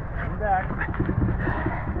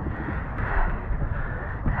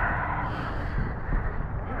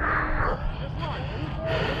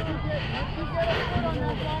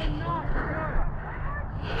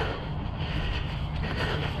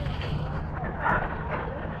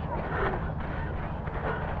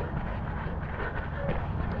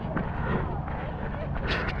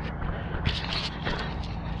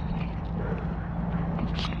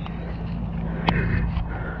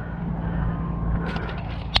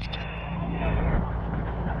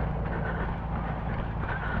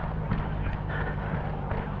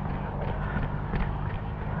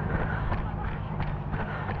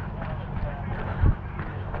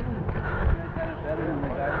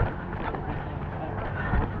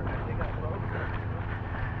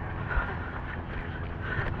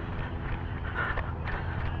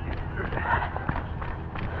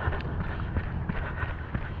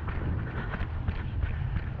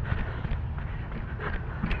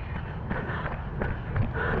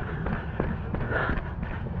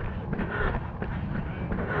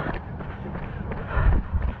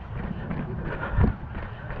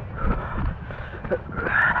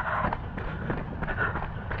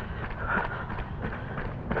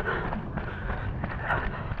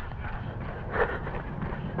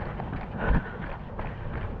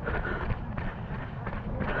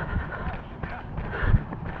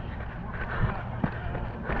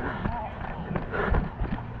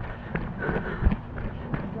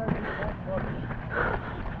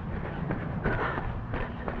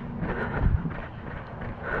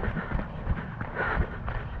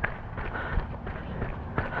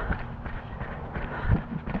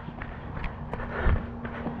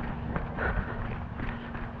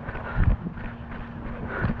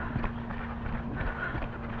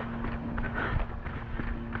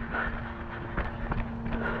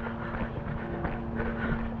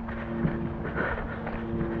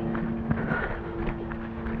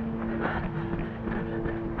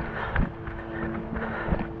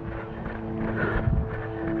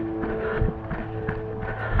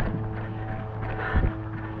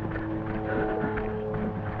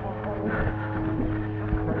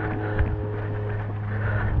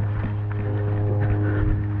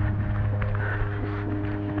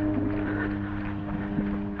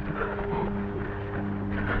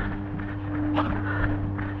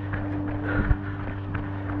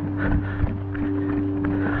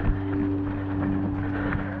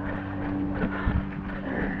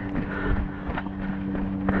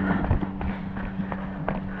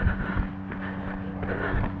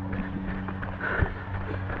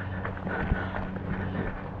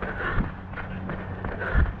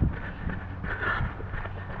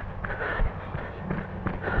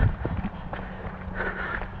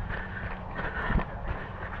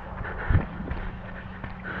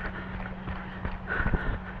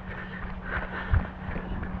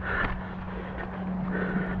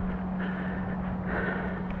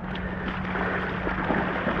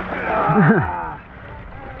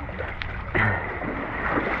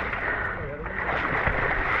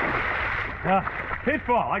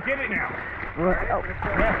 Pitfall, I get it now.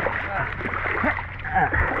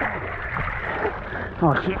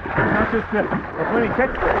 Oh shit. Not just a plenty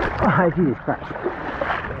catch. Oh, Jesus Christ.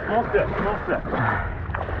 Small step, small step.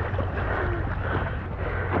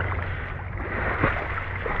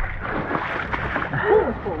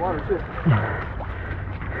 That's full of water too.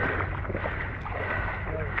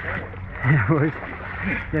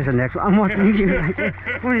 There's the next one. I'm watching you.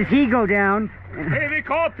 When does he go down? Hey, they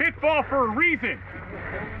call it Pitfall for a reason.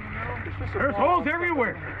 There's holes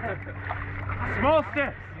everywhere. Small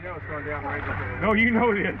steps. You know it's going down right there. No, you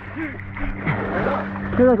know this.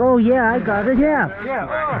 They're like, oh yeah, I got it, yeah. Yeah.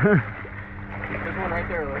 There's one right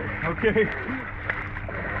there, Larry. Okay.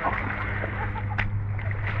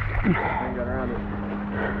 You got around it.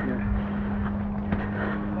 Yeah.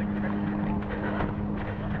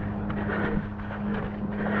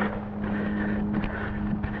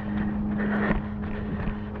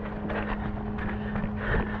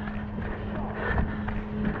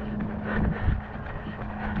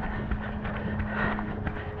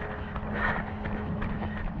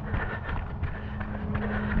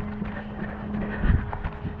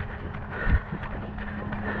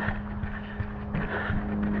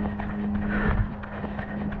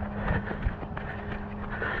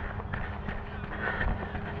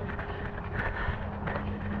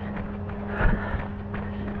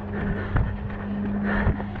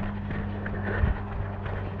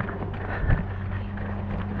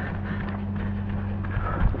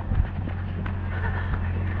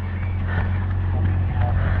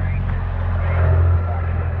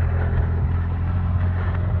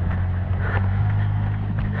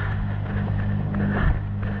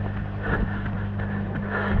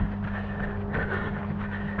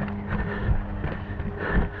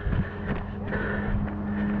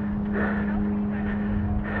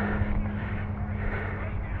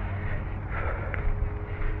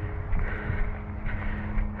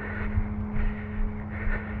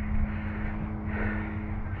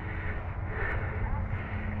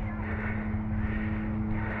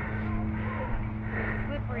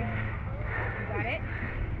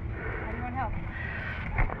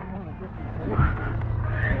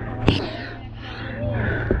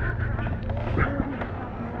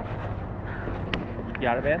 You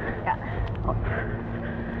out of bed? Yeah.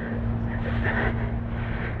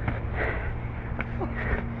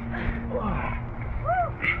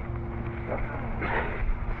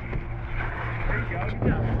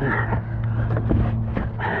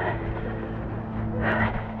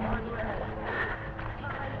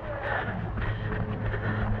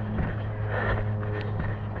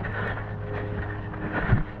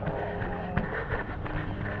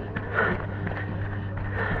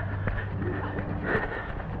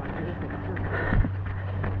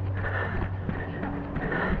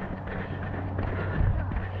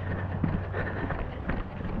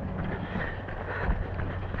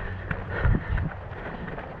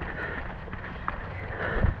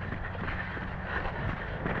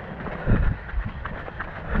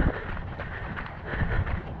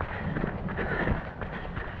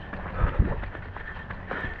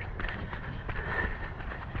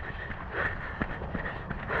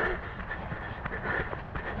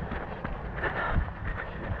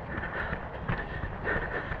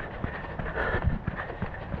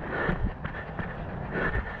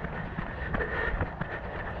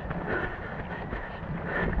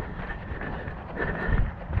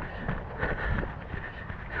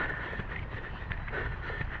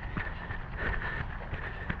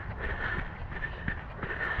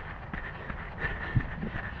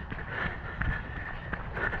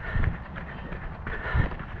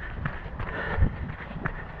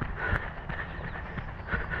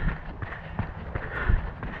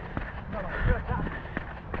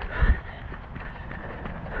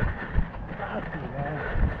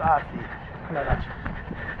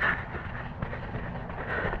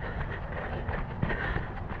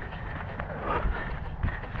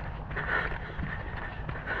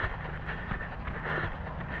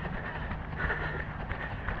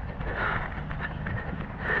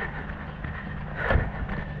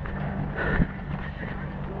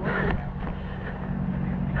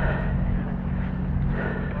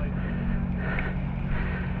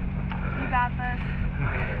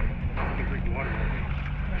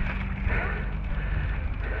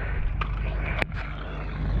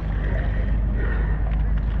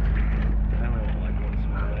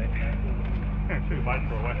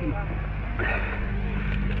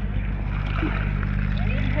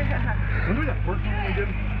 Remember that first one we did?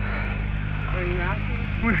 Are you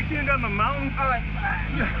asking? We're getting down the mountain. Oh,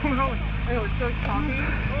 yeah, we're always, it was so choppy.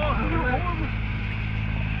 Oh, horrible.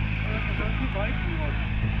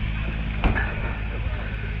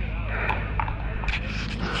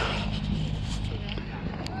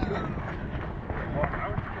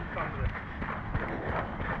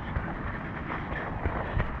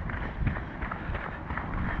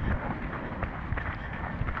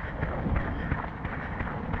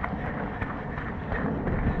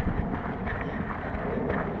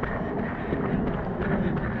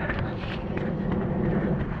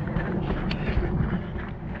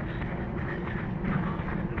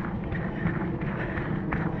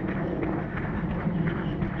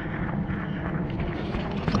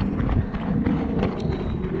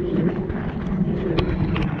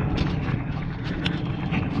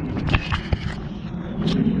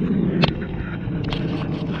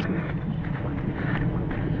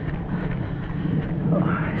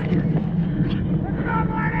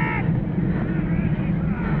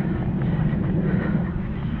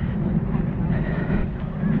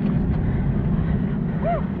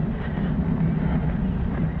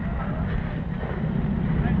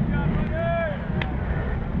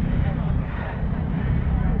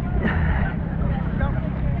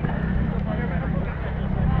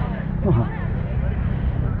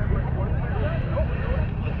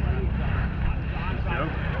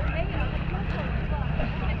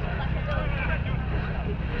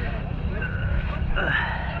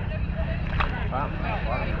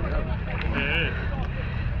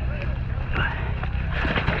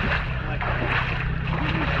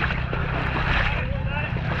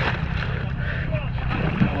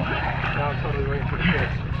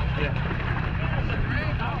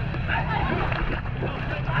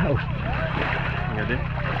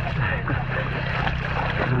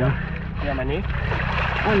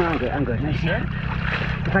 Oh no, I'm good. I'm good. Nice. Yeah.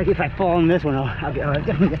 If I fall on this one, I'll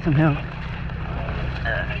definitely get some help.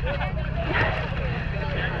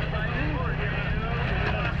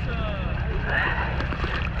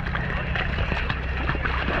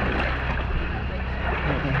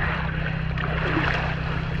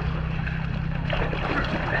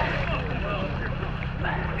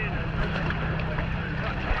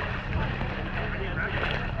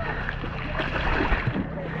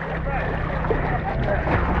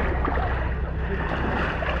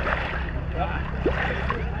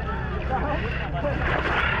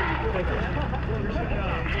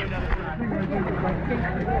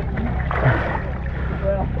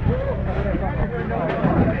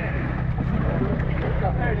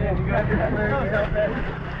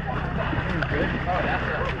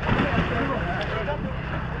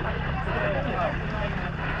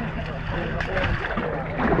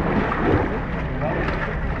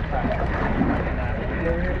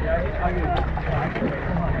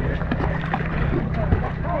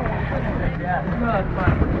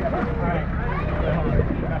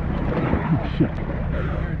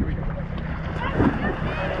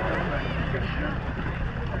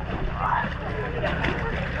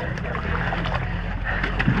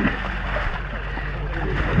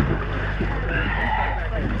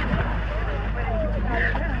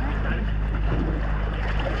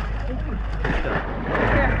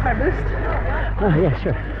 Oh, yeah,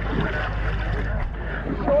 sure.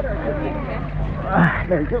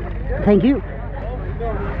 Very good. Thank you.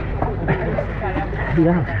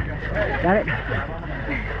 Yeah. Got it.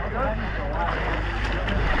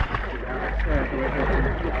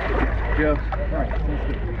 Go.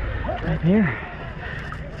 Right here.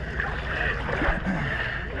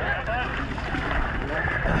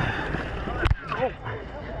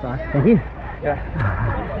 Thank you. Yeah.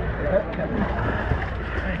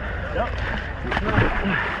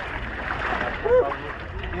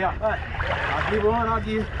 Yeah, I'll give one, I'll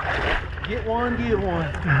give. Get one, get one.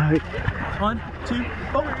 All right. 1, 2,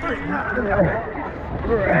 4, 3.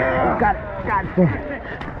 Got it.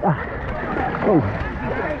 Oh.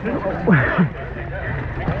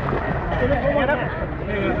 Get up.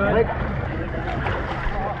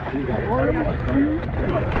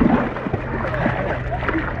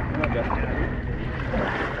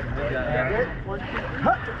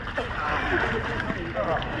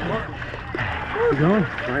 You going?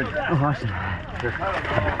 Oh, awesome. There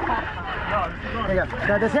you go.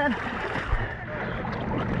 Got this in?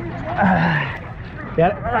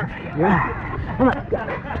 Got it? Yeah. Come on. Got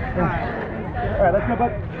it. All right, let's go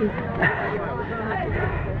back.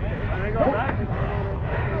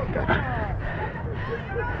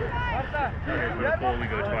 For the full, we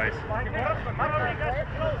go twice.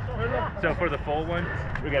 So for the full one,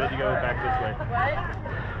 we got to go back this way.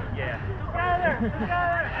 Yeah.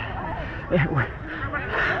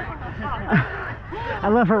 I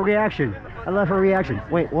love her reaction. I love her reaction.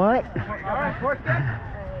 Wait, what?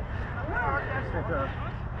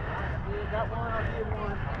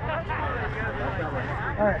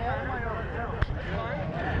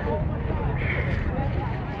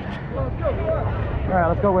 All right,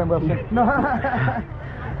 let's go win, Wilson. No.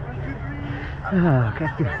 Oh,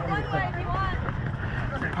 God.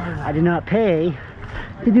 I did not pay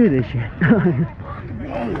to do this shit.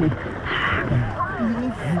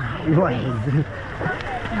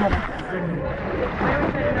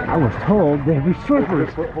 I was told there'd be strippers.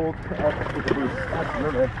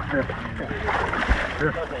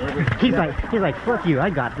 He's like, fuck you, I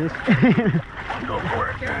got this. Go for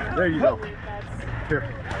it. There you go. Here.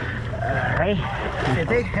 Alright.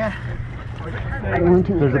 Yeah. I want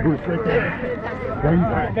to. There's a boost right there. There you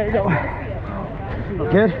go. There you go.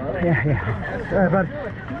 Good? Yeah, yeah. All right, bud.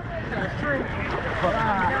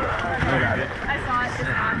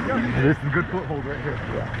 This is a good foothold right here.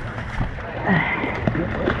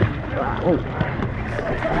 Oh.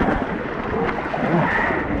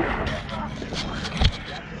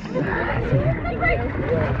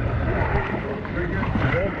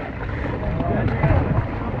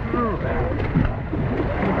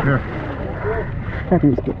 Here. Stuck in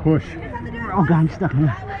this kid. Push. Oh God, I'm stuck in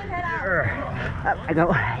this. I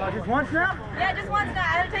go. Just once now? Yeah, just once now. I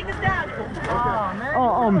had to take this down. Oh, man.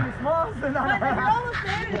 Oh, Small. But we're almost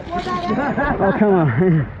there. Just pull that out. oh, come on.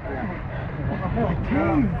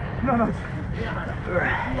 No.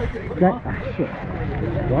 That, oh, shit.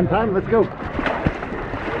 One time, let's go.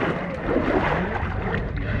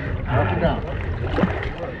 Knock it down.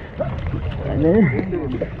 And then,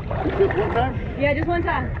 One time? Yeah, just one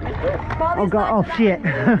time. oh God, oh shit.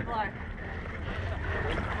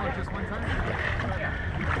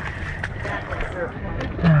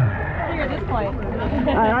 Here, at this point.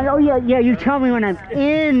 Oh yeah, you tell me when I'm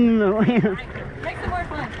in. Make some more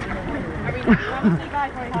fun. I mean, obviously,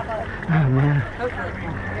 guys already have a. Oh man. Hopefully.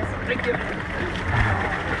 Thank you.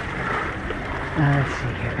 Let's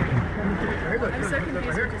see here. I'm so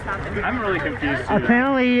confused what just happened. I'm really confused too.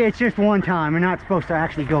 Apparently, it's just one time. We're not supposed to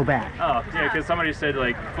actually go back. Oh, yeah, because somebody said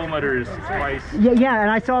like full Mudder is twice. Yeah,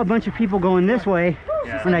 and I saw a bunch of people going this way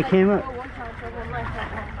when I came up.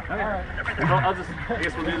 Okay. Well, I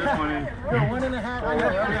guess we'll do this one and. One and a half.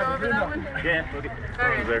 Yeah, look at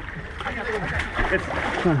there. It's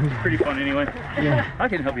pretty fun anyway. Yeah. I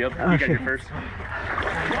can help you up. Oh, You got sure. your first.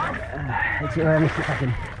 Let's see, let me see if I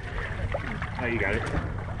can. Oh, you got it.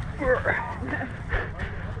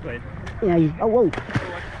 Wait. Yeah, oh, whoa.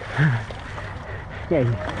 Yeah.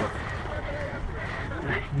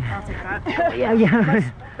 I'll take that.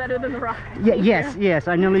 Yeah. Better than the rock. Yeah, yes.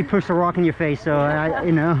 I nearly pushed a rock in your face, so I,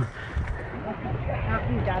 you know.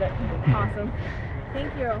 Oh, you got it. Awesome.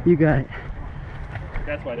 Thank you. You got it.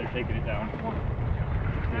 That's why they're taking it down.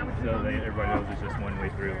 So everybody knows it's just one way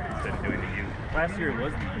through instead of doing the U. Last year it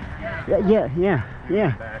was none. Yeah.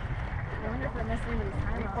 I wonder if we're missing these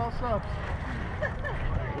time False ups.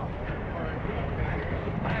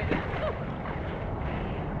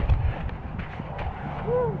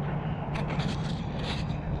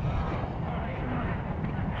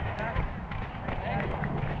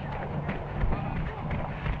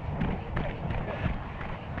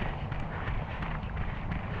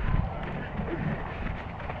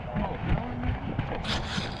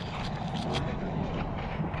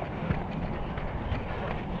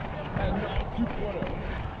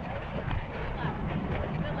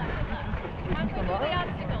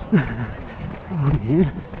 Oh,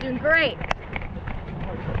 yeah. Doing great.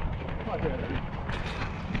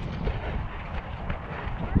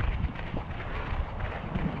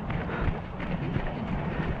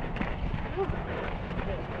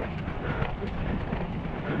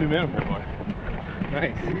 New manifold boy.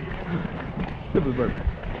 Nice. Good bird.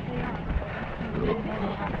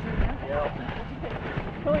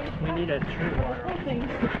 We need a tree water.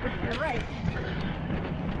 You're right.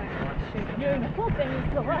 The whole thing is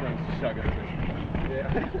to the left. Yeah.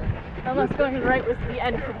 Unless going right was the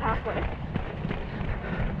end from halfway.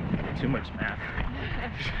 Too much math.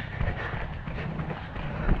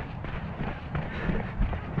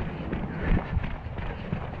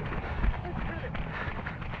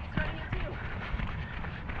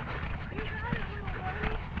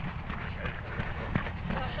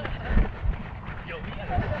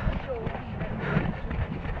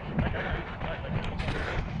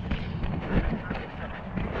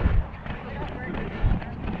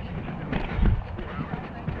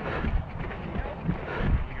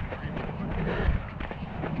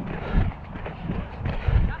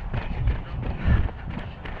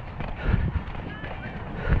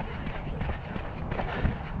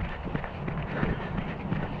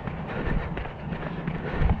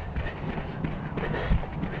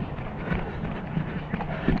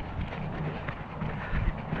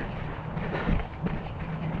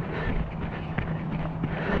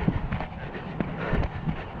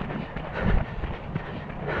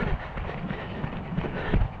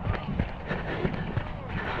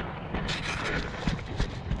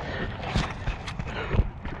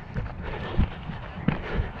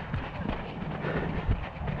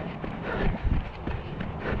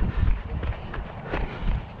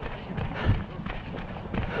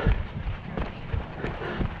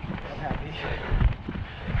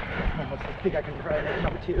 think I can try that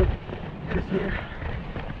number 2 this year.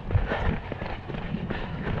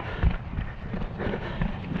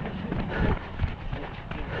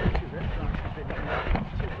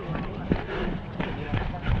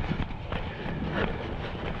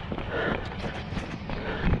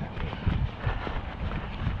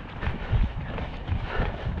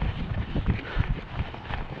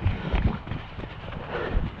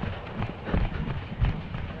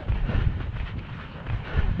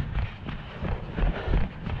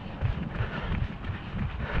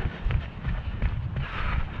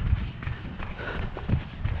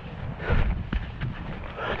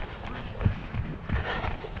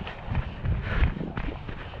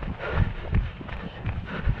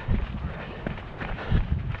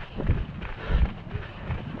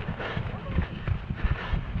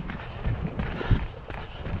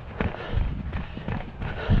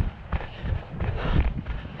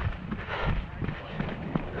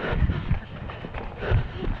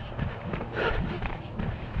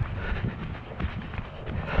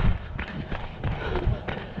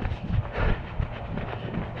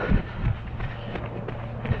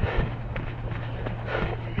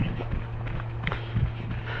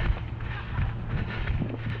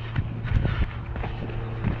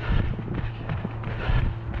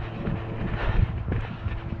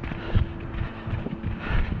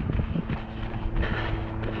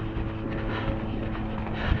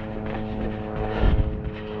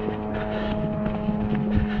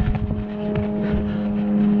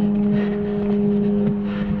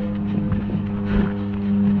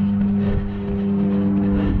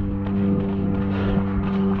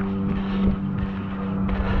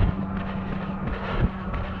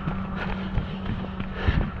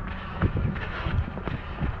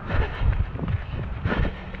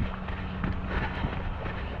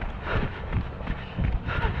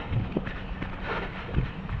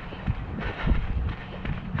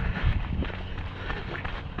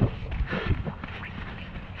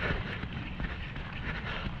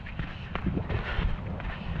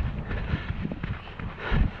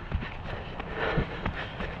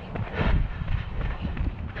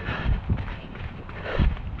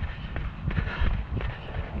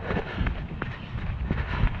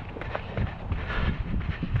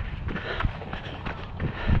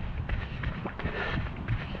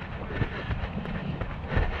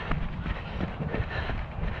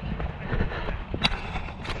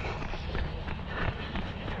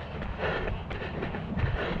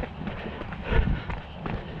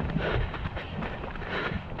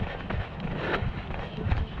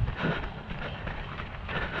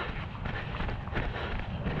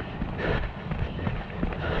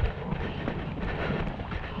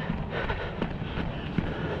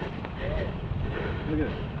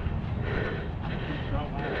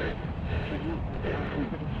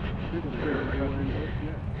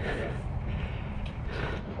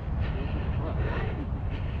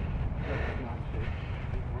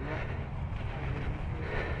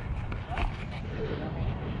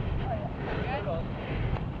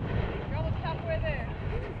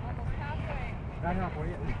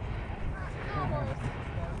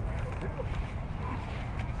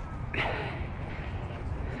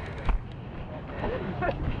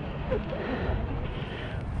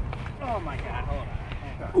 Oh my god, hold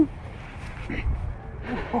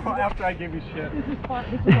on. After I gave you shit. This is like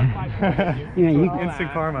 5 Yeah, you,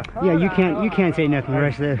 instant karma. yeah, you can't say nothing the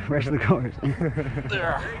rest of the course. There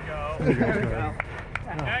you go.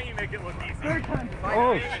 Now you make it look easy.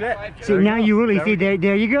 Oh shit. See, now you really see,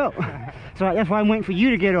 there you go. So that's why I'm waiting for you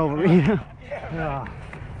to get over, you know? Yeah.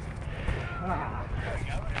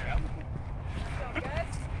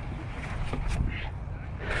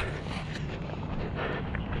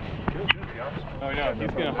 Oh no, he's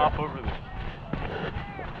gonna hop over this.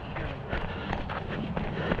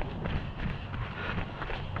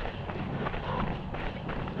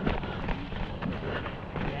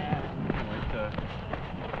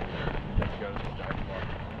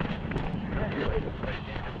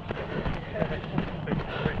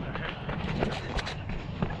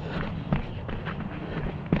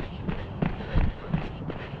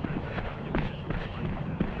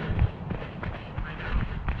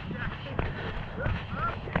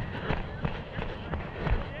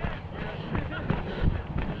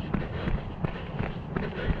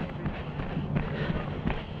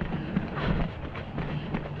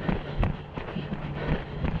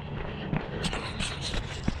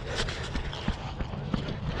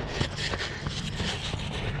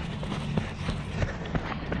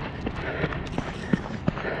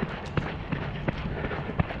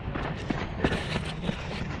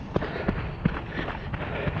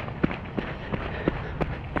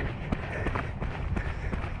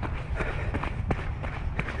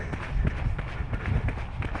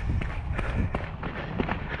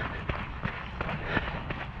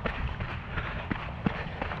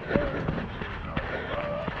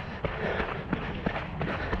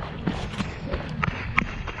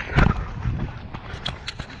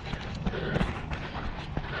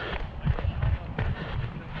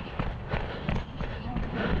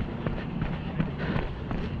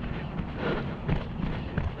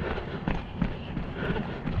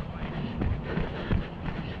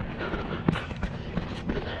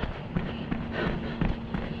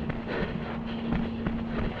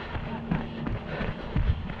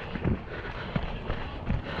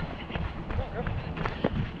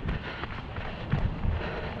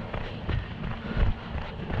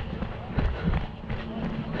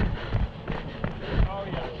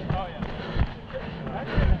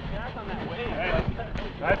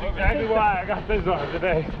 why I got this on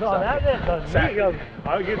today. No, that doesn't.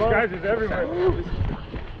 I'll get scratches everywhere.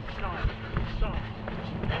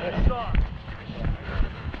 Stop.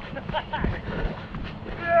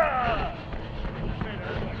 Yeah.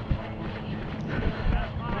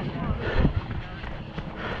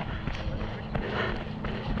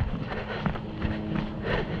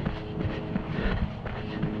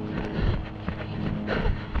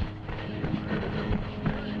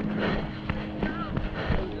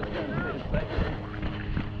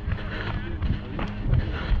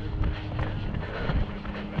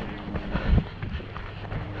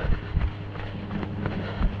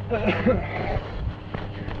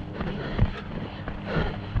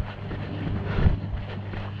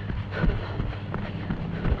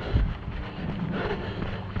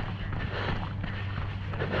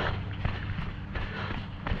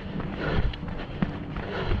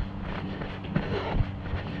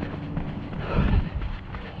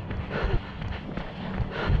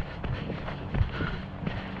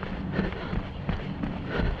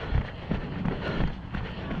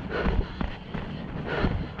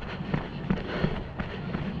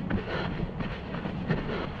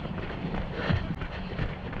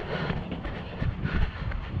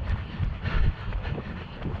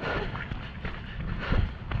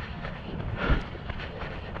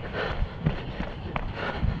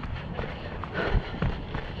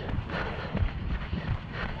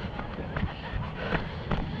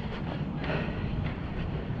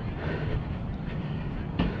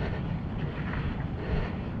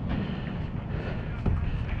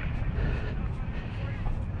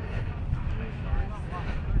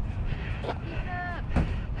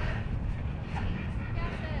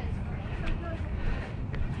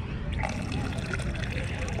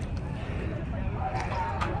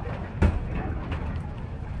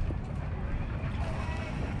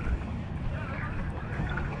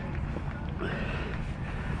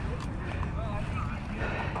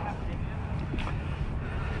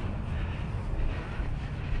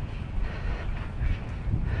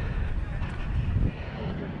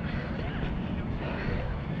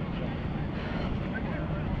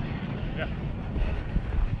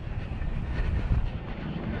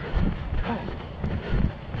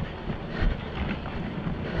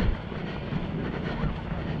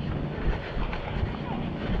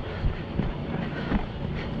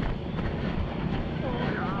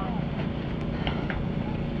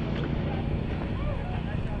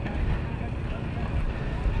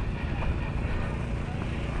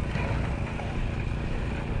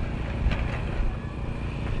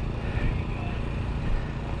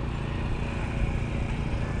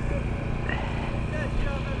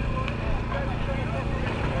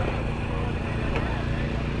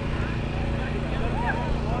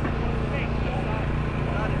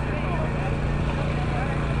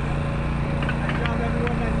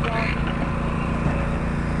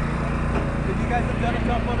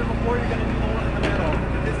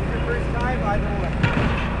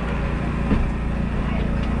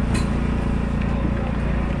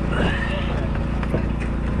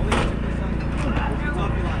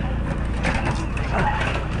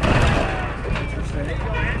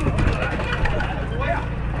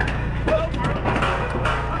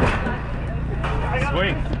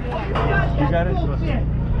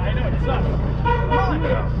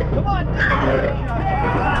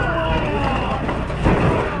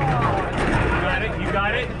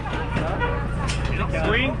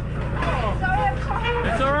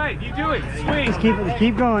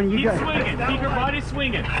 Keep going. Keep swinging. Keep your body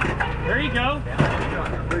swinging. There you go.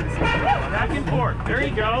 Back and forth. There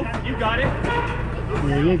you go. You got it.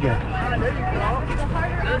 There you go.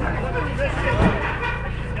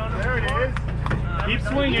 There it is. Keep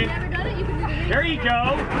swinging. There you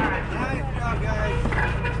go.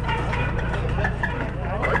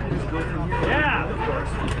 Yeah.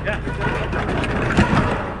 Yeah.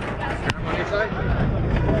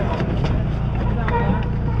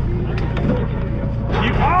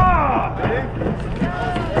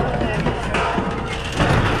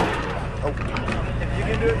 You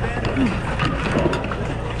can do it, man.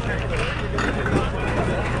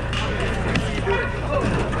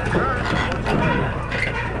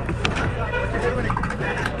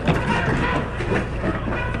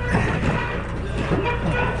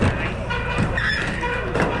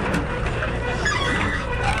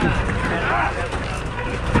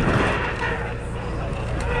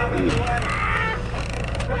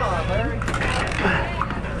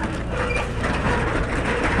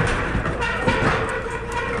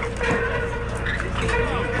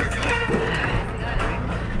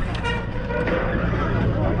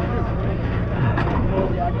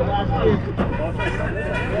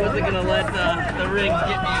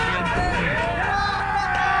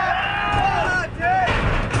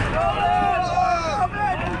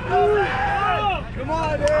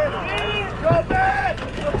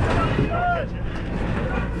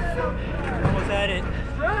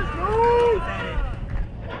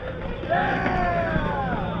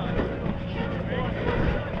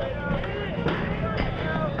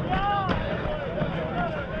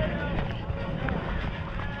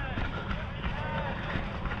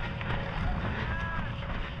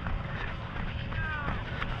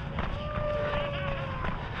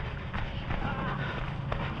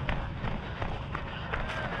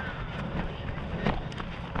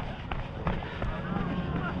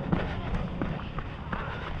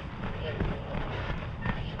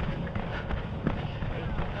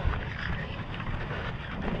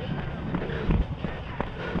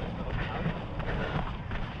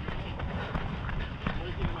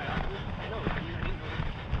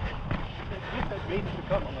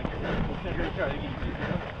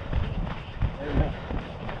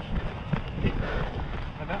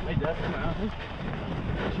 desk in my office.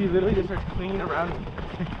 She literally just starts cleaning around,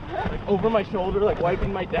 like over my shoulder, like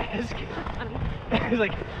wiping my desk. I was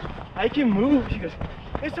like, I can move. She goes,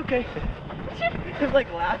 it's okay. Just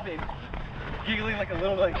like laughing, giggling like a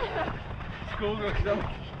little like schoolgirl. She's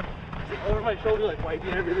like over my shoulder, like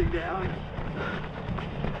wiping everything down.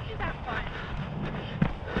 She's having fun.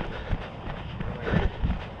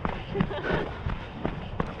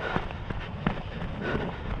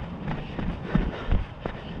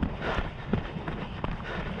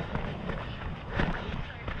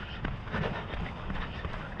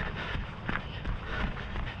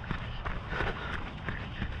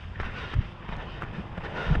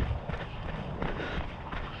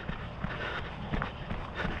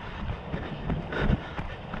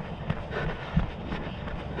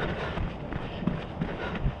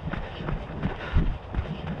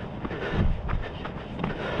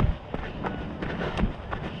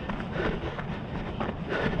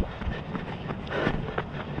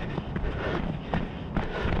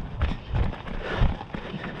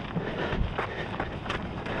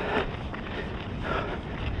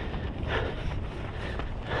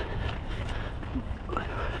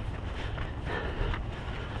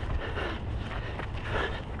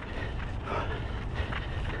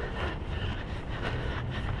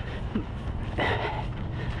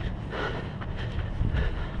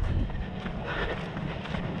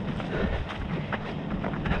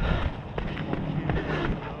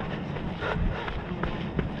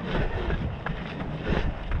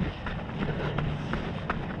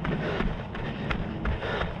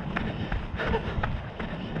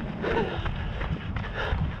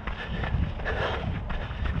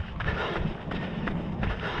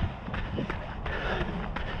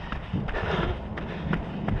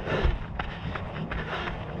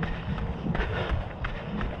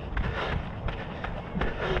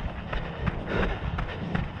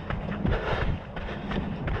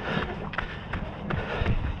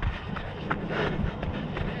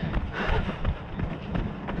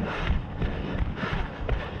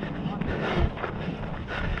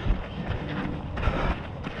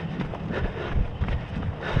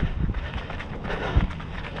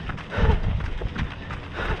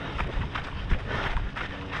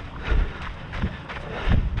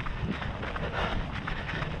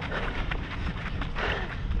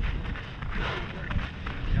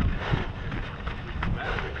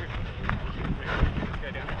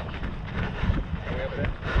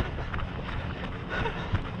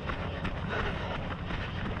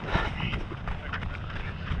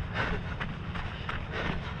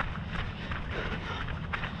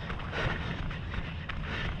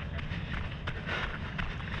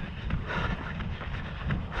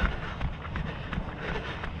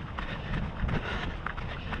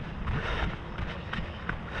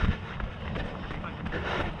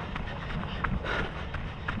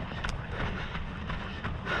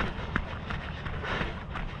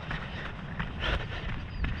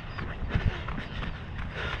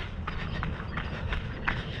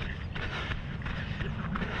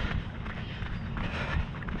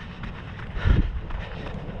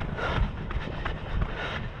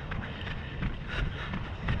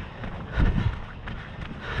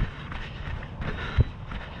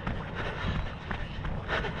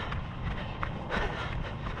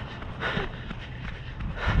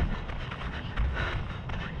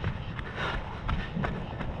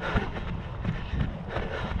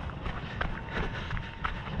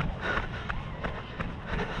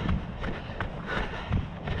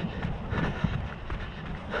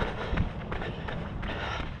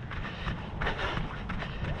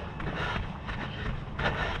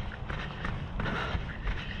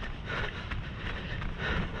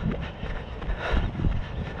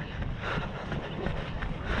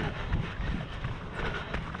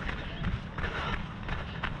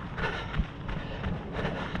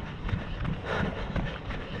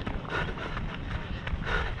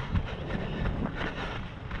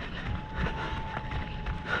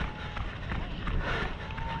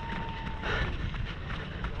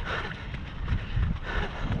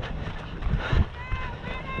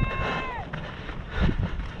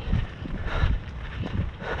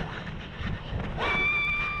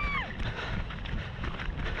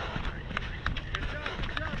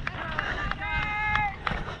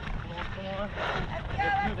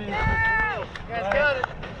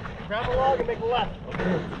 Grab a log and make a left.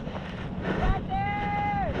 Right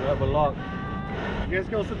there! Grab a log. You guys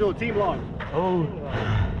can also do a team log. Oh.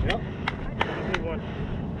 Yep. Team one.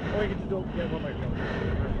 Or you can just do get one by yourself.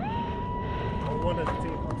 Or one as a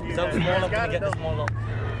team. So small enough to get the small log.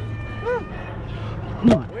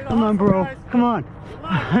 Come on, bro. Come on.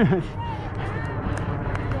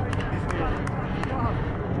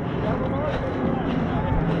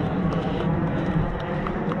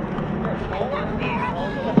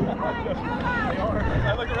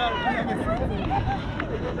 I look around.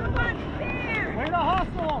 Way to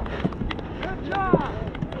hustle! Good job!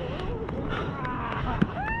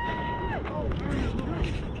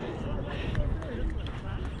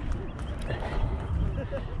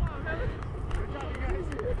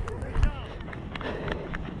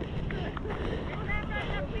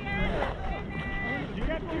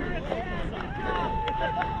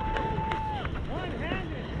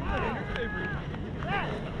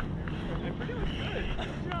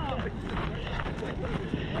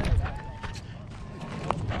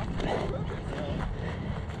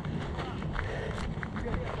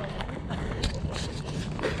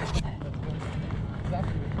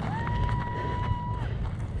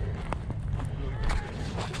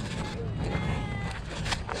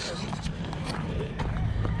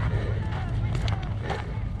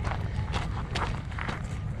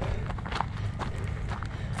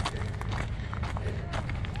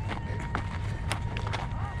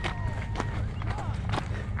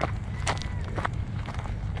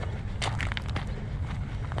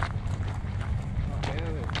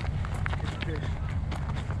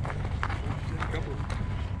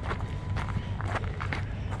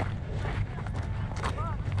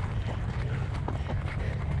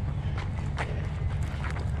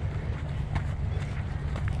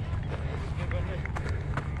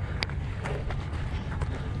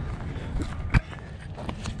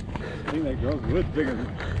 I think that girl's wood's bigger than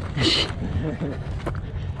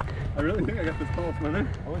I really think I got this tall swimmer.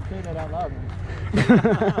 I wouldn't say that out loud.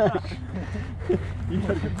 You got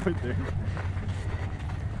a good point there.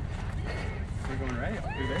 We're going right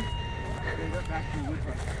through there. We're going back to the wood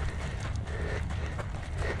truck.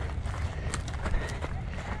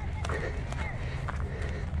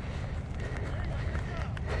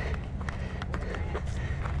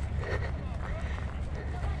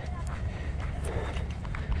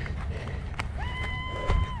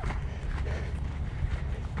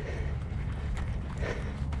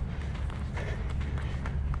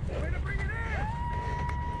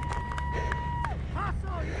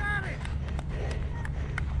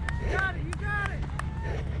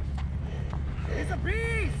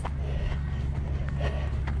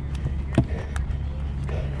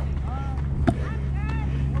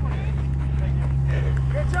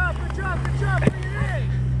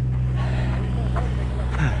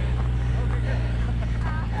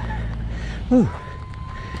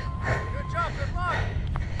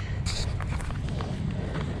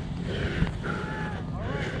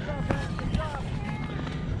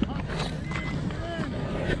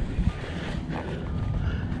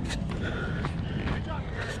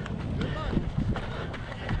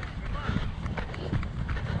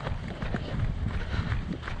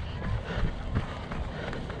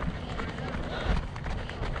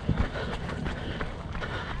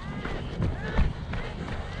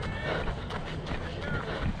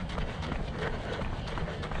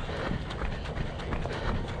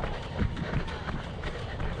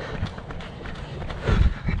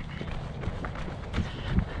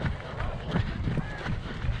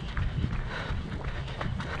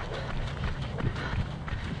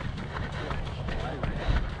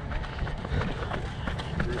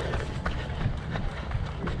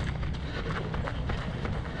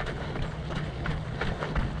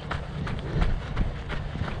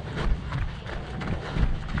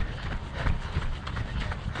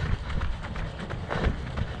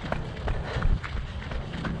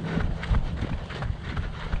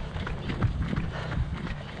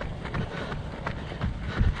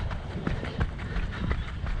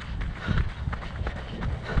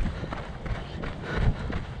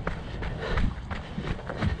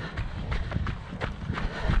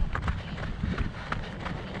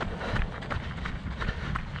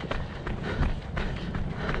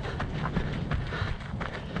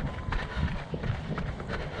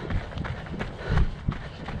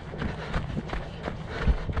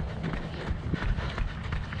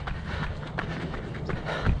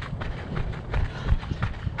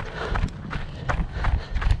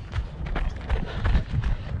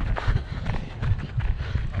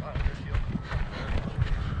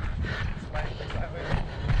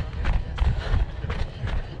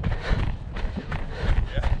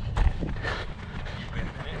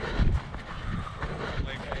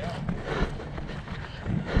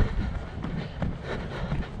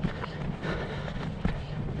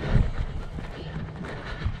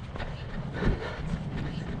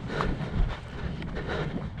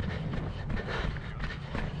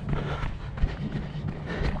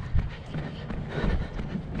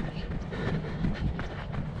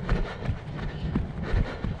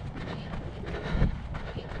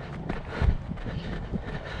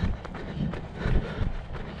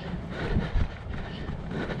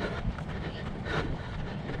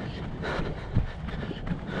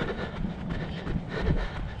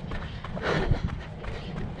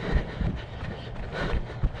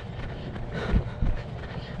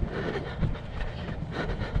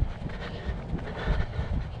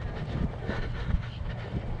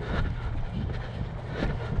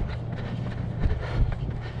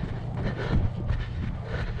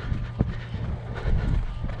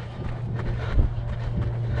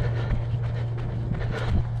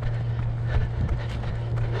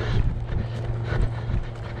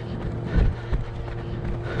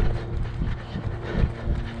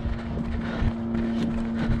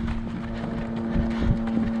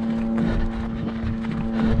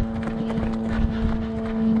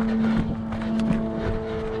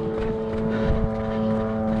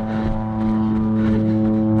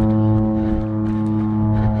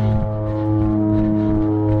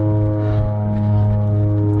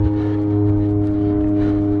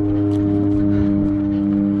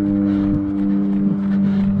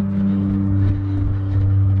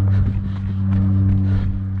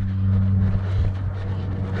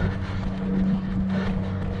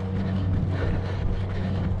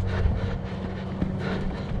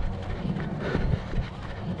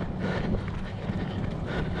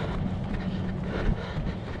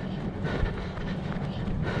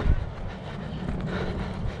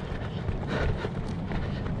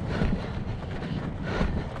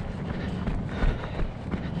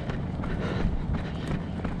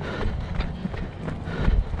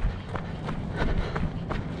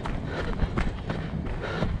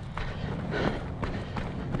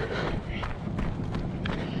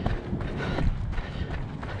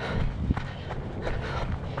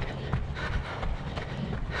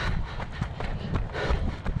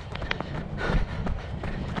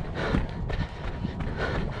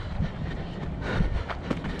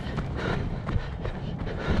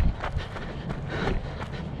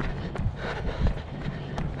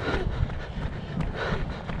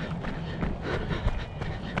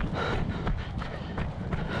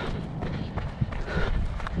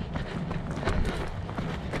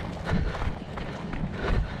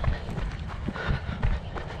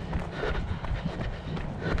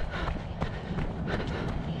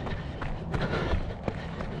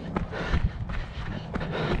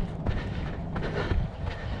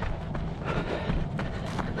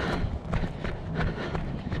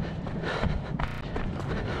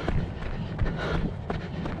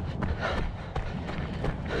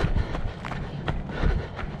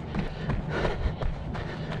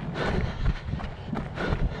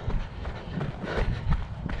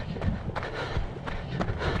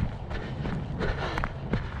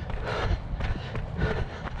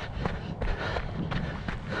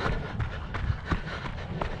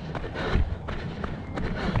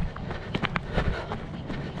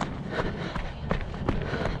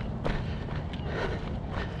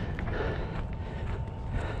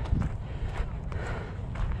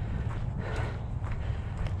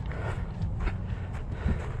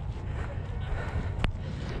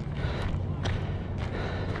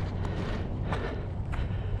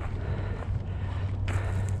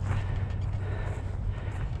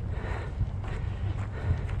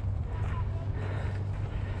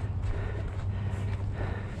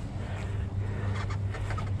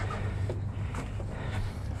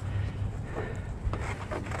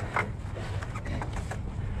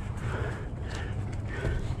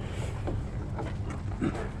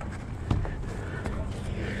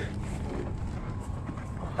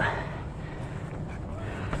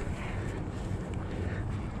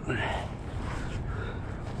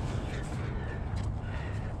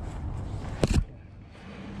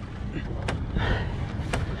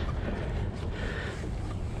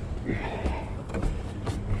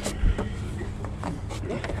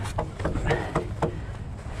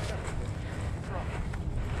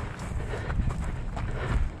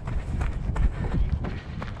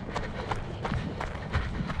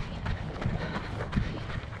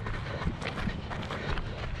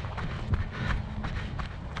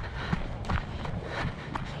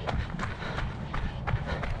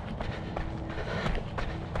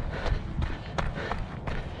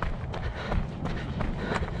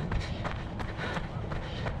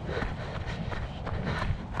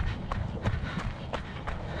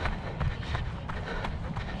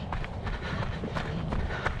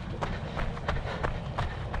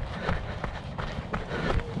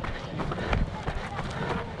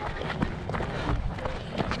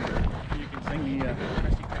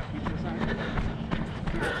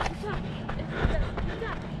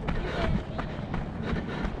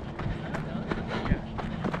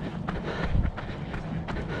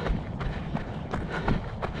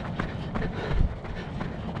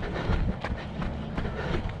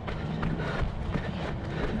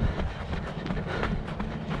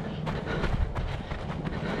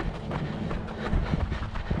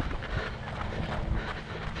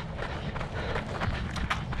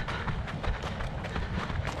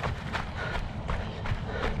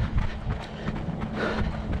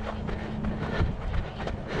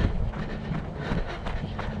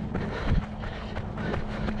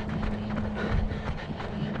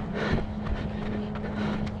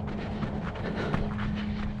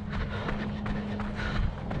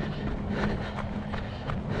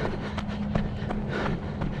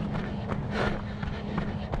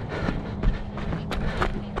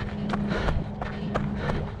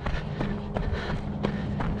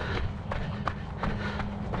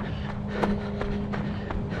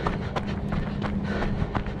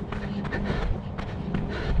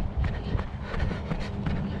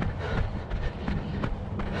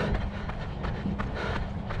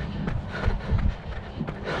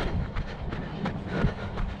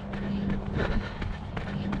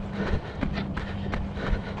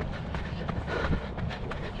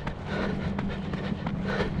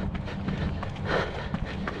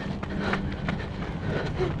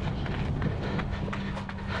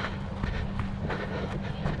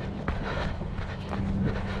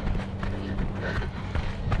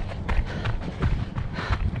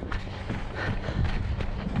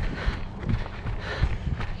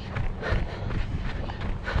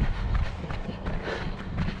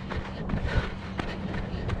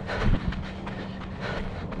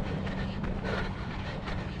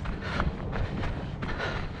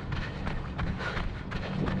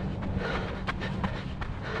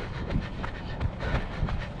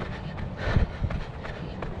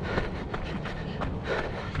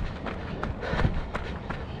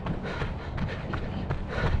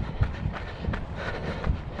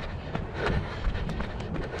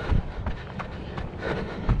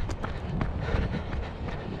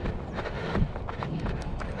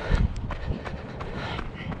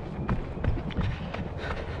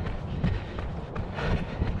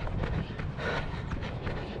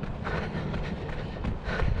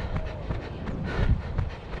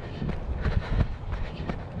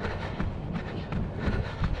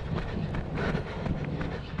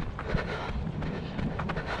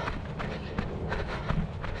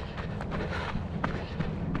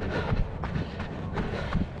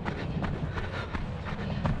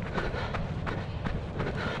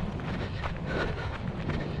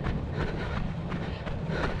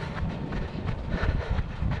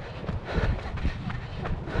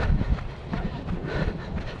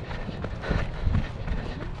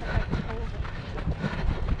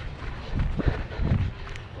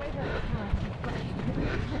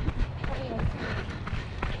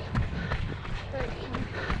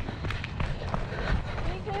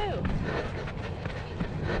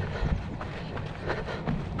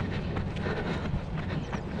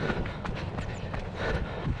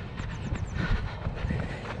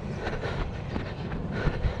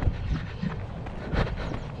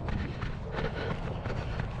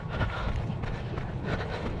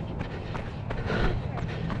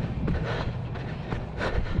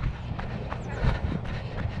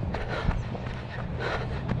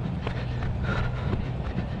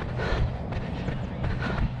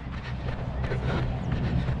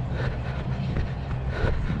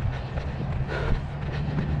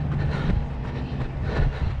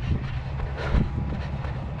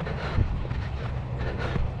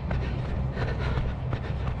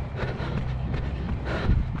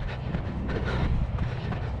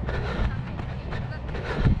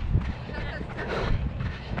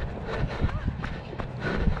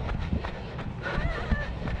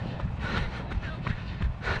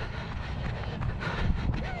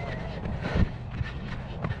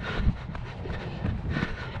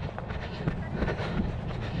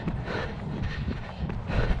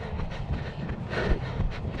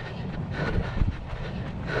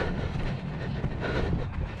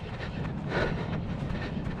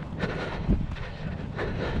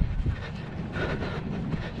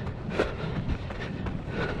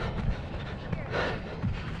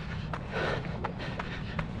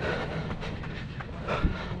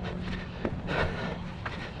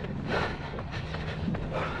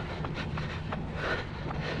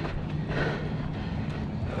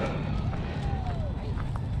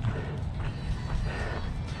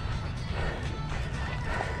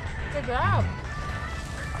 Good job.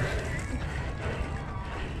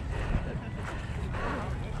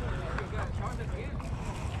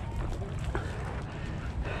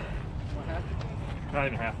 Not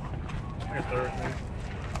even half. Like a third. Maybe.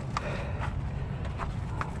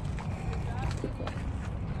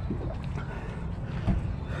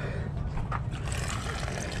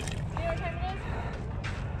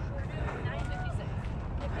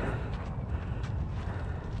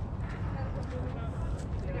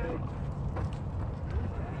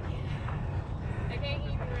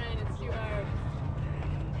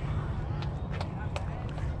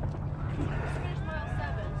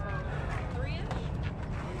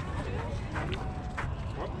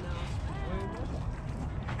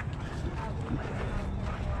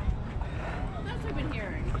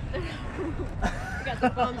 The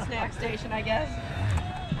bum snack station, I guess.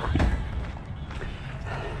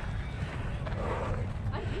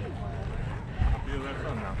 Feel that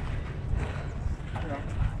sun now.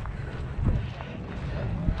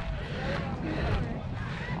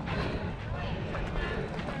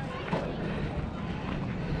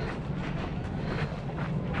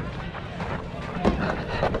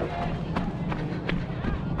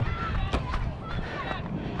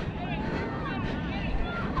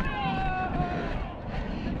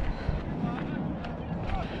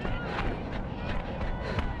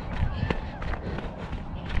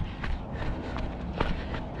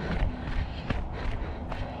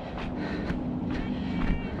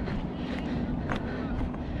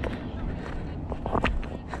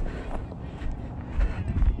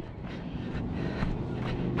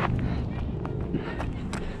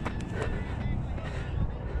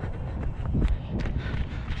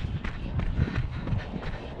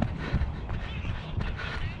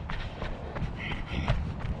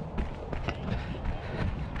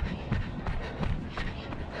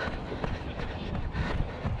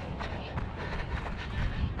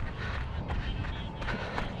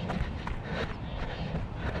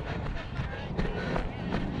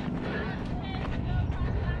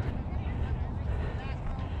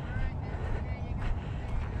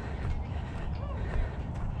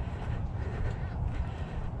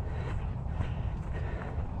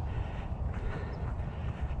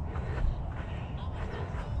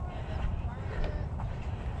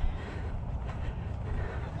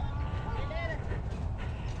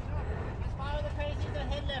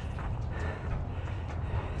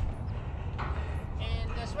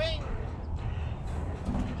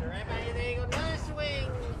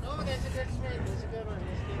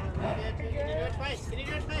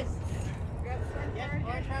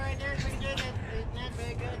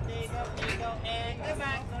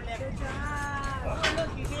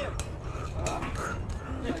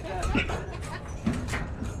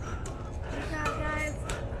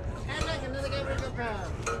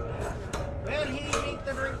 Well, he drank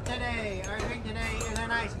the drink today. Our drink today is a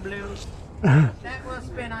nice blue. That will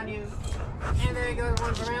spin on you. And there goes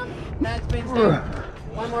one for round. That spins too.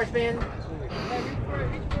 One more spin.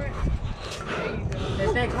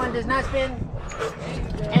 This next one does not spin.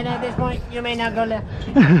 And at this point, you may now go left.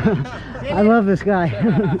 I love this guy.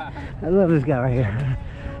 I love this guy right here.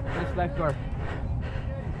 This back door.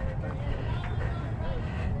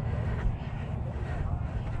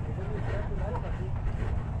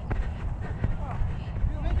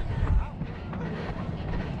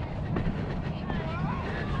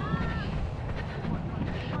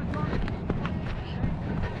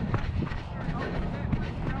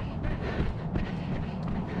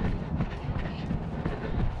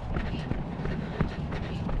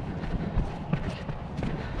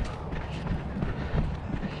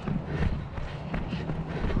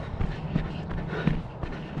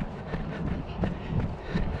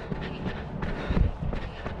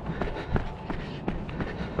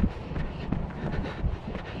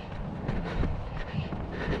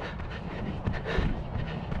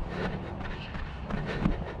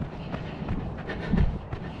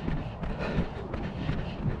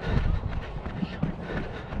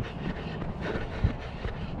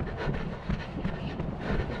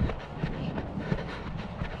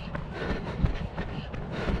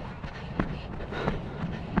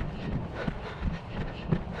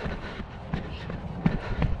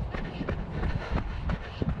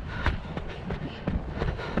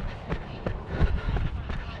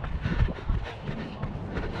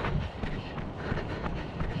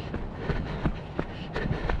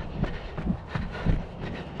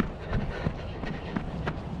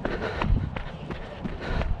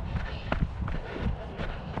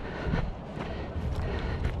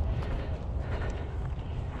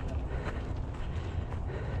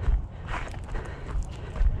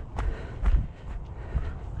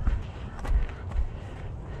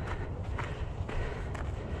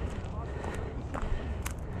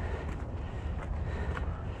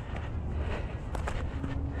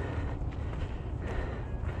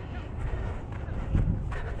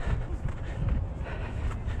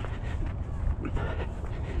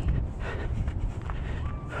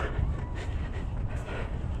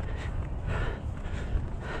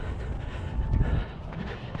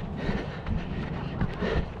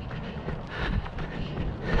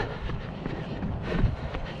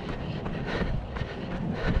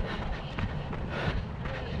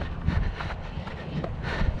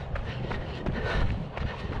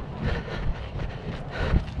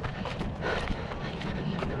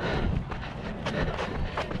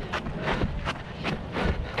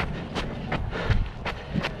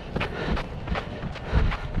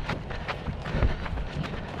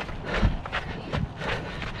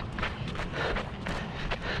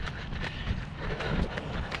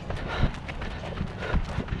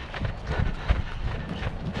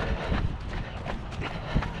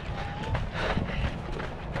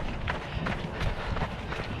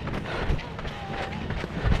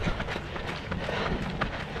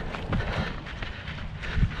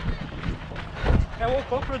 And what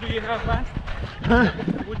GoPro do you have, man? Huh?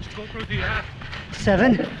 Which GoPro do you have?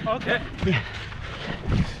 7. Okay. Yeah.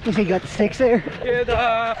 Looks like you got the 6 there. Yeah, the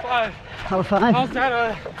 5. Oh, 5? How's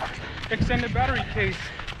that extended battery case?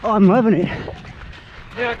 Oh, I'm loving it.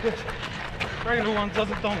 Yeah, because regular ones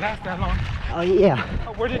don't last that long. Oh, yeah.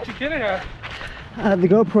 Where did you get it at? The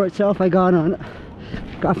GoPro itself I got from Oh,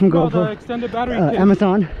 GoPro. the extended battery case.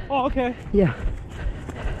 Amazon. Oh, okay. Yeah.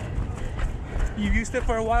 You've used it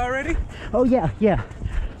for a while already? Oh, yeah, yeah.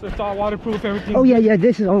 So it's all waterproof, everything? Oh, yeah, yeah,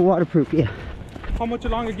 this is all waterproof, yeah. How much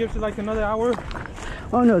longer gives it, like another hour?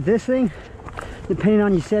 Oh, no, this thing, depending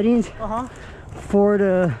on your settings, Uh-huh. 4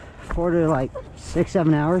 to like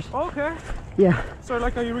 6-7 hours. Okay. Yeah. So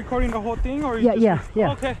like, are you recording the whole thing, or? Yeah, yeah,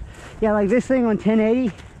 yeah. Okay. Yeah, like this thing on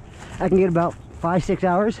 1080, I can get about 5-6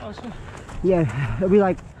 hours. Oh, shit. Yeah, it'll be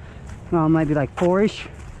like, well, it might be like 4-ish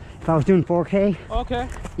if I was doing 4K. Okay.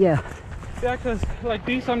 Yeah. Yeah, cause like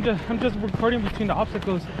these, I'm just recording between the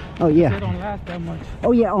obstacles. Oh yeah. They don't last that much.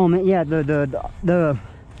 Oh yeah. Oh man. Yeah. I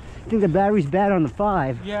think the battery's bad on the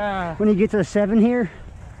 5. Yeah. When you get to the 7 here.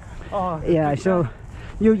 Oh. Yeah. So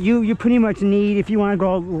you pretty much need, if you want to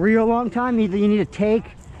go a real long time, either you need to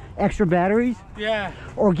take extra batteries. Yeah.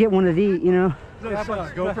 Or get one of these. You know. That's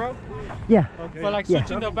a GoPro. Yeah. Okay. But like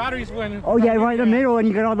switching the batteries when. Oh yeah, right in the middle, and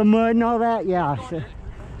you got all the mud and all that. Yeah. So. You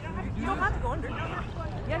don't have to go under.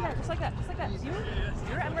 Yeah, yeah, just like that, just like that. See me?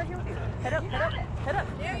 I'm right here with you. Head up, head up, head up.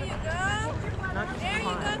 There you go. There you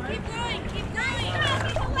go. Keep going, keep going.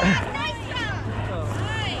 Nice job.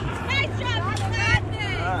 Nice. Nice job. You got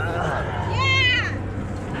this. Yeah.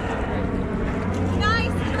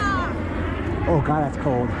 Nice job. Oh god, that's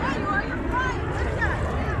cold. Yeah, you are. You're fine. Good job.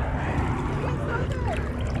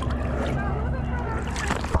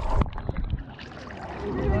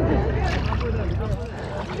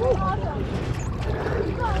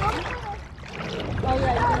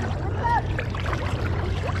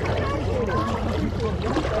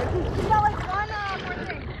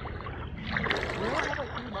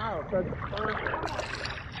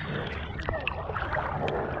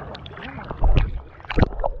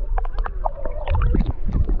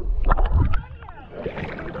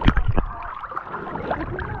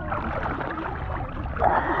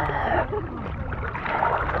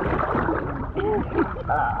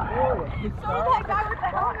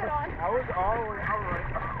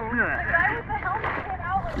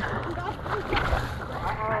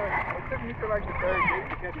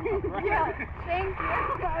 Yeah, thank you.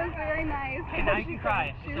 That was very nice. Hey, now you can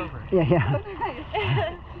cry. It's over. Yeah, yeah.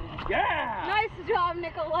 Yeah. Nice job,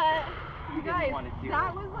 Nicolette. You guys,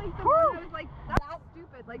 that was like the one that was like that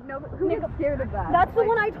stupid. Like who was scared of that? That's the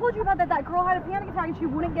one I told you about. That girl had a panic attack and she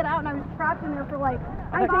wouldn't get out, and I was trapped in there for like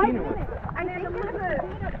 5 minutes. I think it was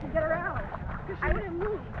to get her out. I wouldn't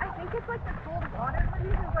move. I think it's like the cold water for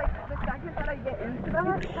me. Because like the second that I get into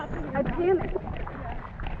that, I panic.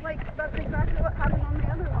 Like that's exactly what happened on the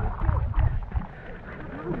other one too.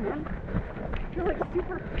 Oh man, you're like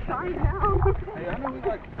super shy now. Hey, I know we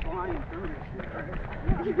like flying through this shit, right?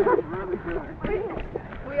 Yeah. Really good.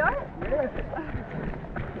 We are? Yes.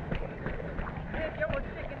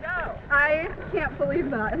 I can't believe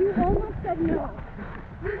that. You almost said no. No,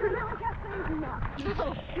 I kept saying no.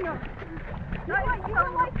 No. You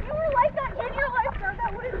were like that in your lifeguard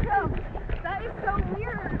that wouldn't jump. That is so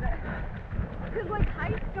weird. Because like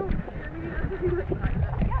heights don't scare me.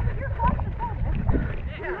 Yeah, but you're claustrophobic.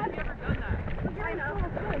 Yeah, I've never done that. I know.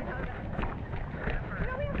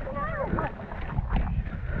 No, we have to know.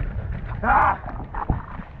 Ah!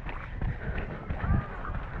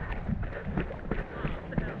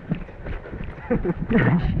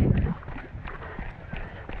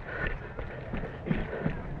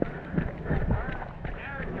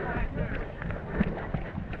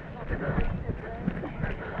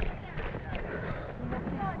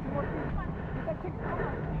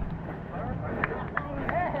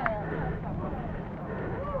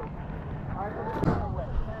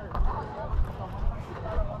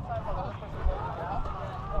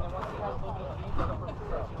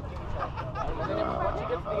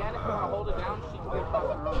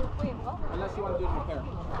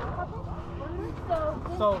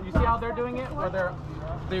 So you see how they're doing it, where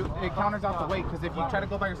it counters out the weight, because if you try to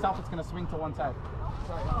go by yourself, it's going to swing to one side.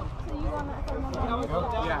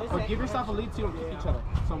 Yeah, so give yourself a lead so you don't kick each other.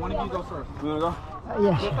 So one of you goes first. You want to go?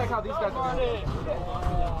 Yeah. Just like how these guys are doing it.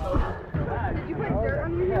 Did you put dirt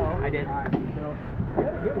on your head? I did. I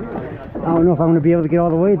don't know if I'm going to be able to get all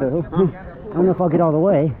the way though. I don't know if I'll get all the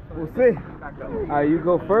way. We'll see. You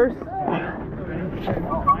go first.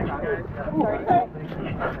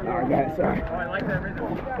 I got it, sorry. Oh, I like that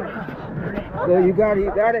rhythm. There, you got it,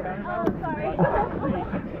 you got it. Oh, sorry.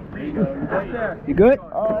 You good?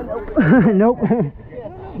 Nope.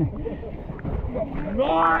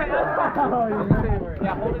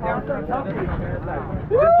 Yeah, hold it down.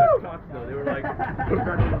 They were like,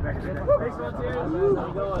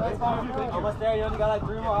 Almost there, you only got like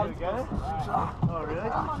 3 more hours. oh, really?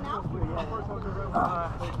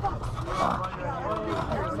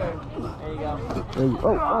 There you go.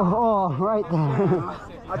 Oh, right there.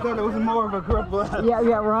 I thought it was more of a group left. Yeah,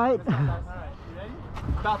 right.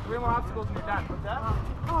 About 3 more obstacles and you're done. What's that?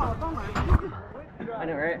 Oh, bummer. I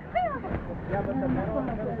know, right? Yeah,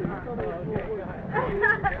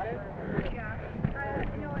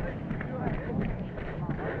 you know what?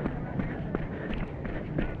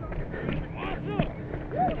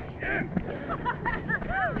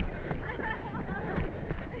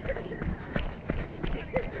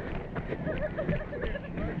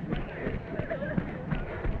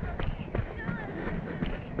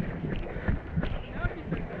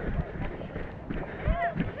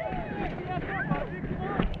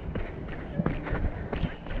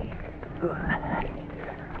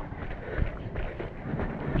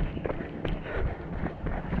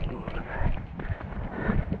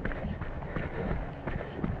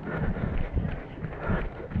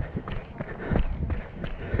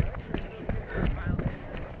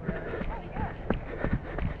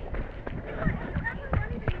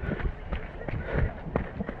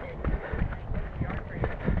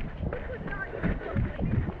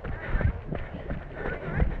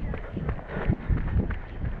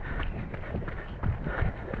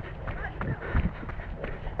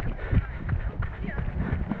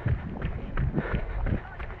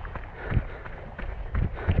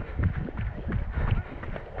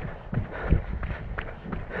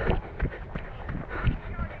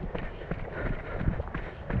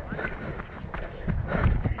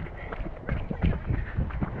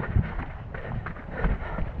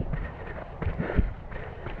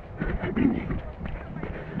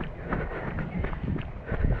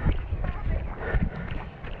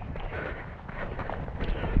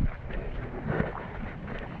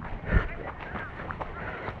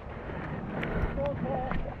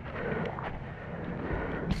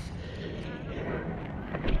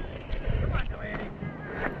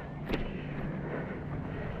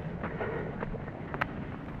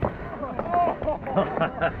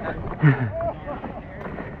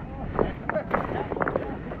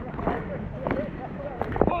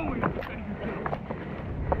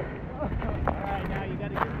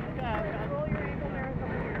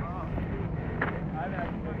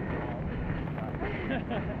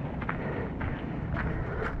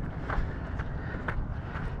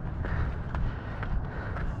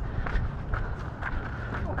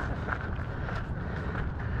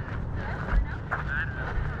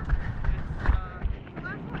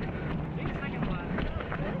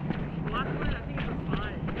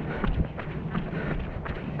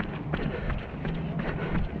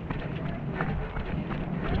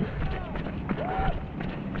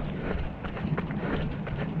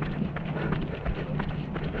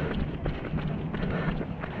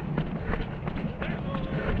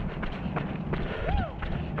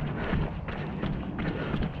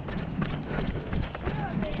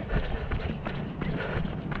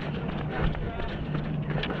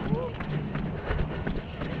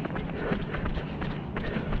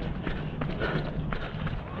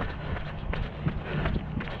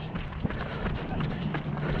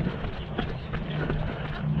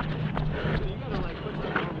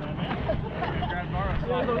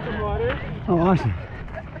 Oh, awesome.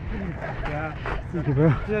 Yeah. Thank you, bro.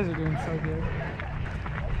 You guys are doing so good.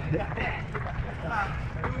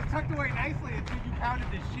 It was tucked away nicely until you pounded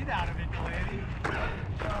the shit out of it, Delaney.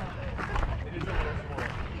 It is a little small.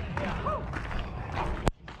 Yeah.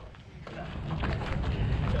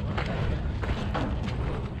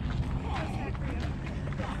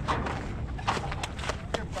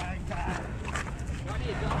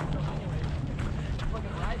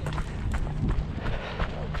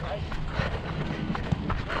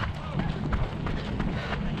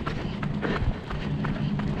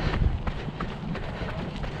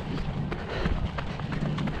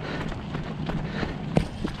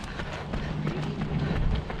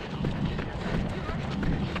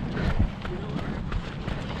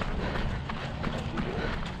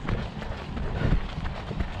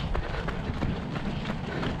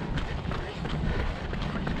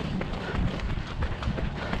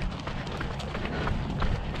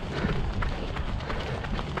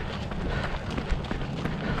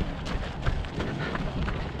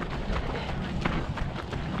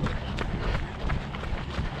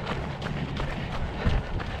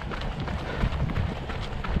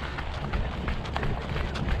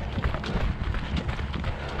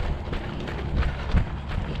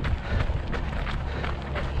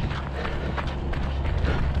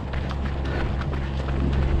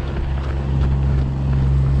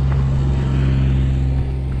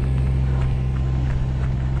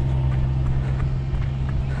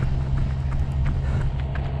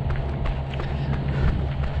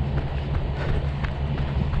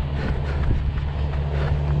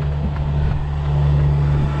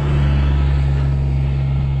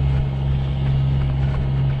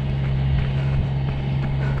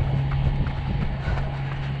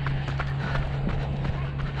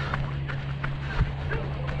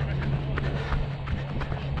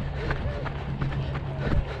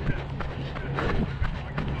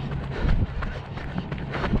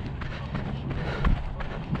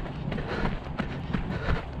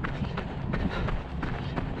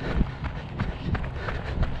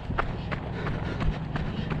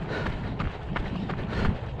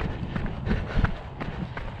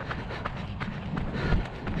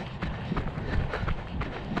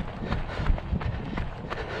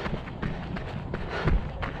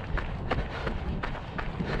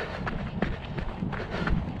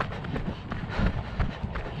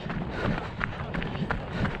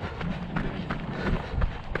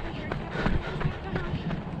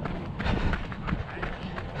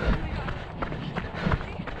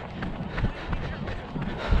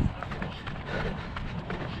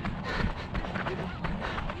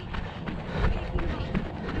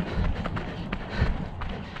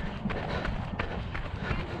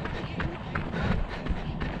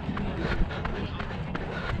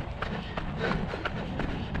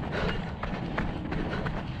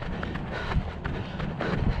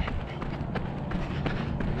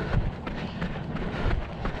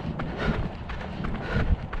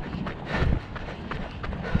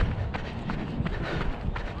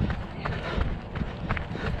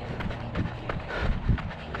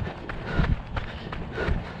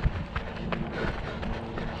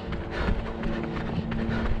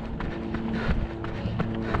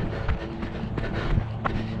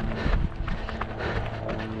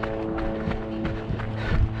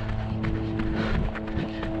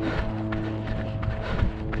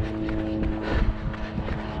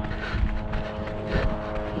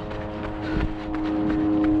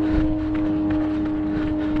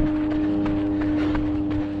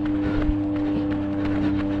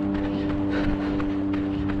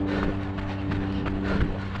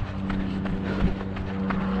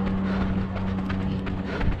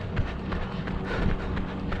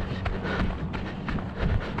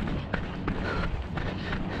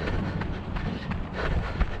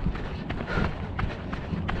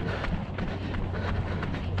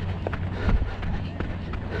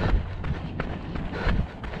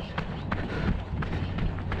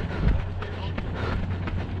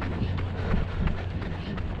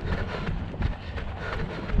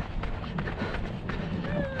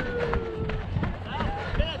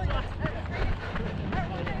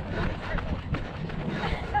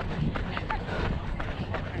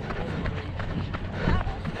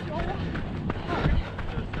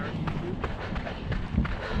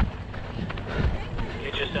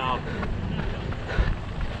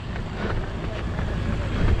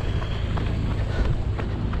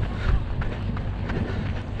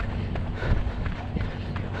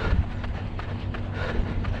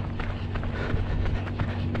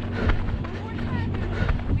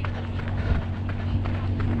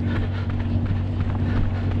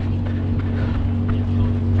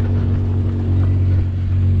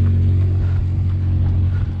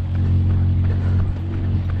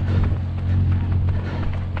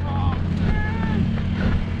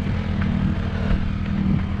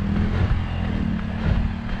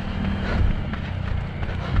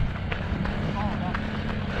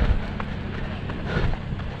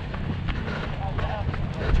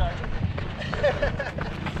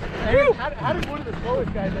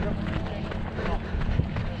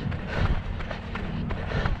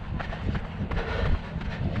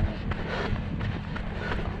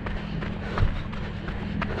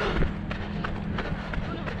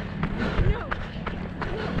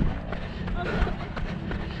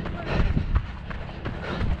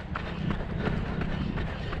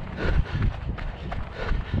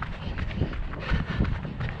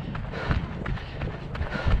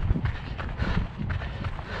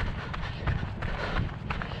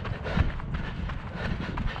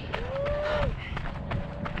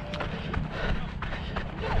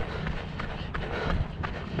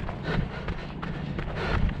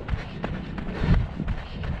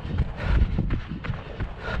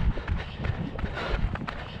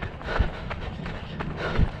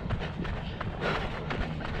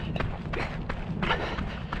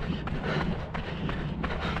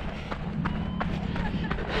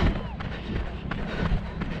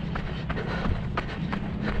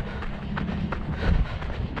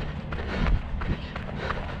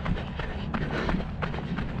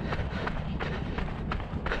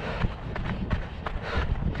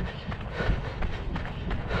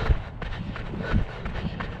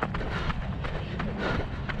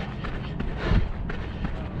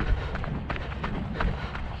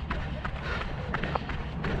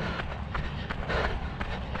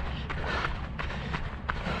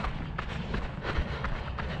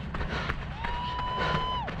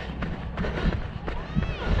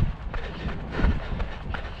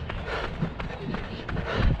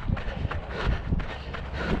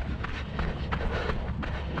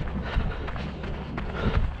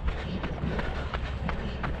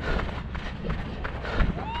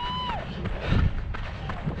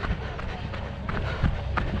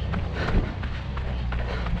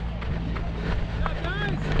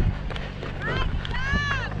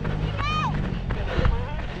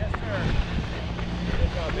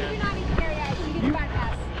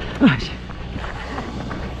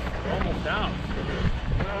 house.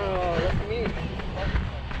 Oh, that's me.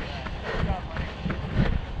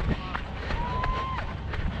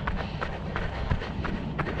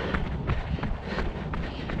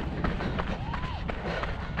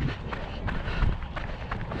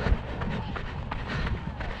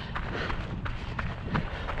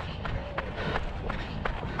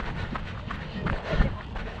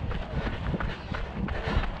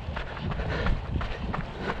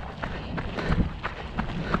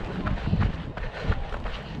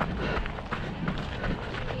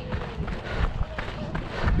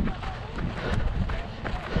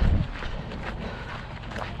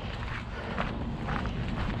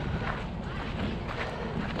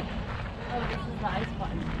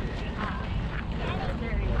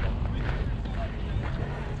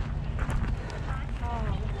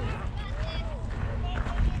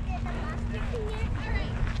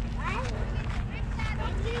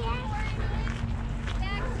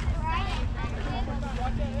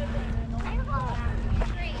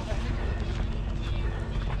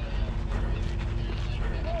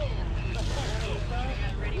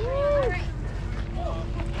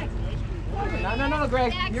 No,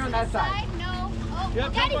 Greg, you're on that side. No. Oh,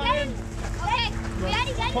 Yep, Daddy, jump on in. Okay.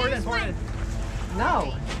 Daddy, Pour it in, pour it in.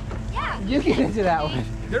 No. Yeah. You get into that one.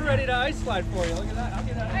 They're ready to ice slide for you. Look at that. I'll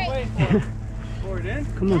get out of the way for you. Pour it in.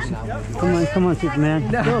 Come on, come on,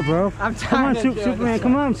 Superman. No. Go, bro. I'm Come on, tired of doing Superman. this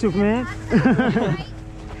Come on, Superman.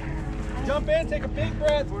 Jump in, take a big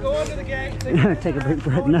breath, go under the gate. Take a big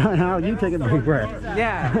breath. No, you take a big breath.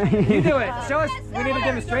 Yeah, you do it. Show us. We need a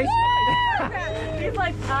demonstration. He's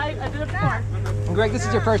like, I did it before. Greg, this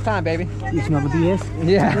is your first time, baby. You smell the BS?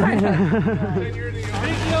 Yeah. Big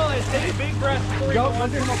deal is take a big breath before you go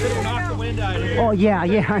under. It'll knock the wind out of here. Oh, yeah.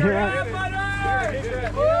 Big breath.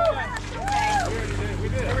 We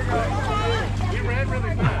did. There we go. We ran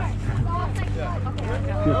really fast.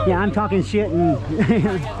 Yeah, I'm talking shit and... Look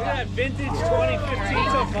at that vintage 2015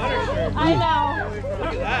 Mudder shirt. I know.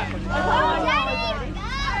 Look at that. Oh, Daddy!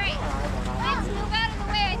 Alright. Let's move out of the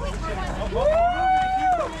way. I think we're going.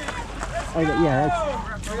 yeah, that's...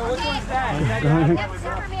 Which one's that? Is that That's your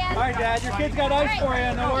Superman. All right, Dad, your kid's got ice for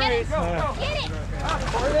you. No worries. Get it.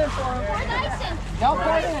 Pour it in for him. Pour the ice in. Don't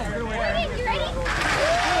pour it in. Pour it in. You ready?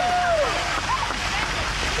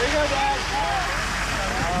 There you go, Dad.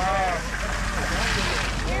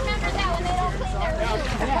 You remember that when they don't clean their room.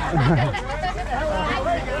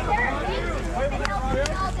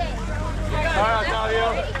 All right, Claudio.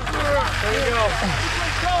 There you go.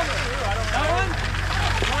 That one?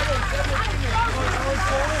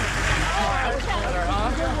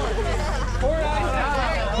 Pour it ice out.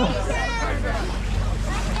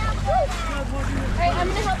 Alright, I'm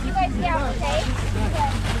gonna help you guys down, okay?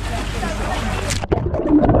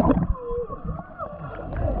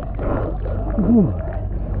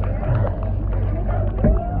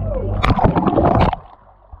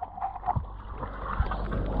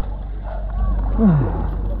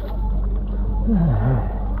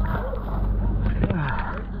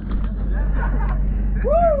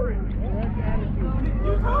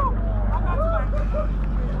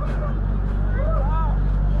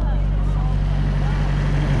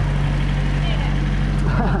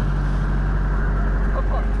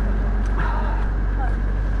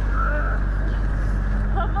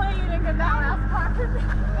 Hopefully you didn't get that last part.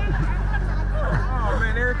 Oh,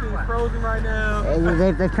 man, everything's frozen right now.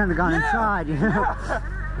 They've kind of gone inside, you know.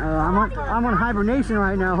 I'm on hibernation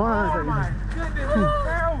right now. Hold on a second. Goodness, this is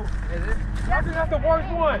terrible. I think that's the worst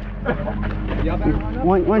one.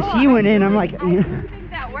 Once she went in, I'm like... I think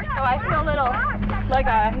that worked though. I feel a little like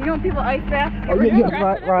you know when people ice bath?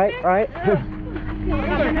 right.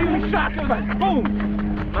 Shock, it was like boom.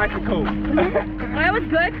 Ice and cold. That was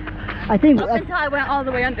good. I think... Until I went all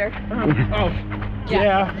the way under. Oh,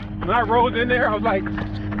 yeah. When I rolled in there, I was like,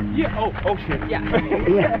 yeah, oh shit. Yeah.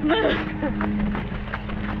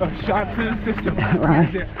 A shot to the system.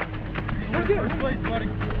 Right. What's it? What's buddy?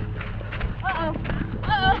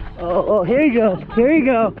 Oh, here you go. Here you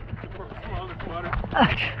go.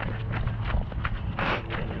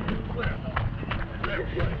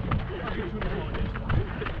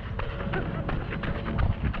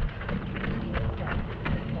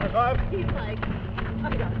 He's like,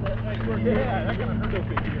 I've got this. Yeah, that kind of hurt no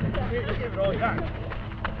big deal. You gave it all you got.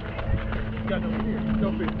 You got no fear. No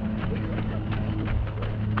fear.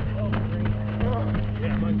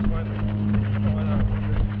 Yeah, mine's fine.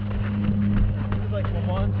 It's like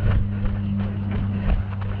Lamont.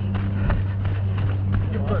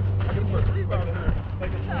 Give birth. I give birth.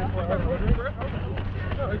 Like a birth?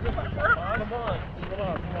 No, it's just like Lamont.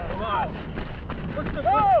 Look at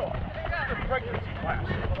the pregnancy class.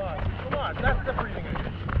 Come on. That's the breathing age.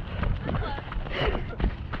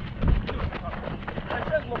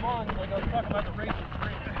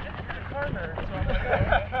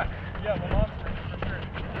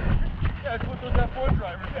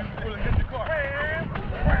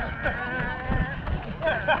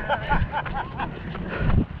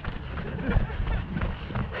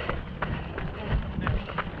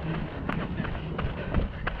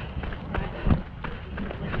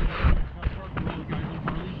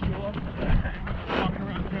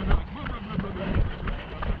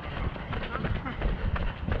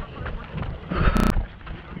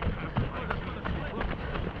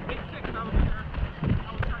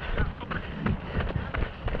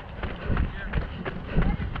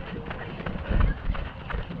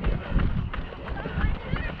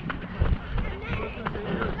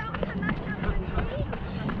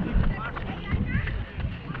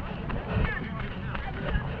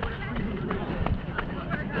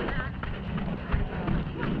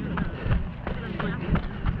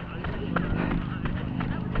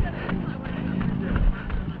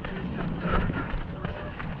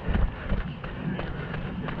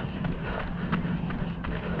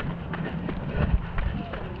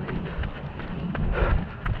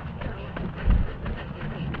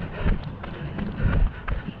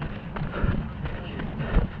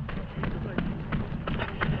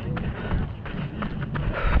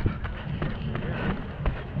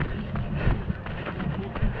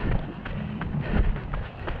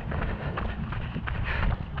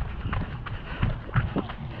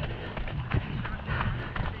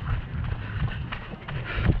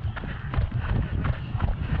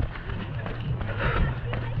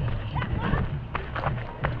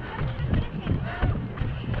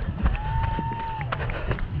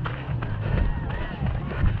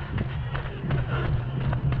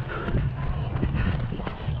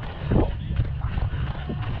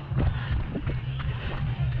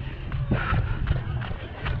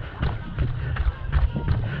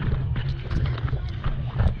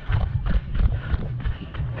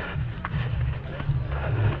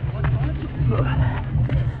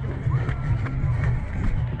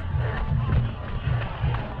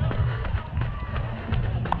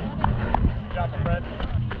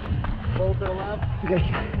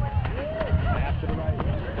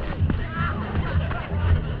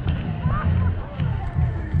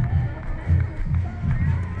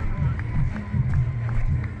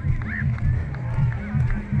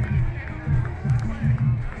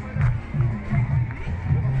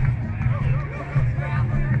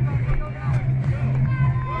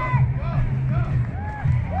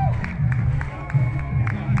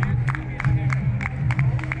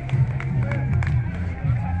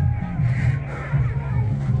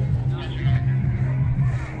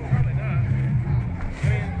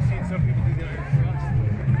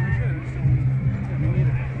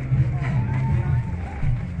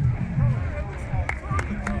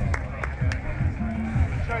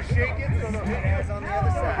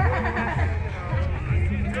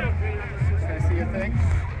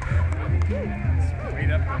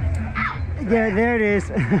 There it is.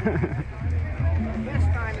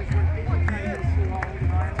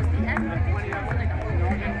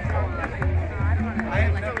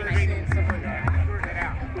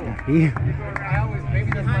 Yeah. I always,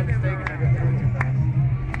 maybe that's my mistake.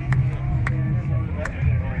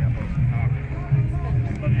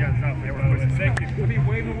 Love you guys. Thank you. We'll be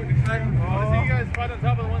waving with the track. I want to see you guys fight on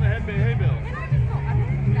top of the one that had hay bale.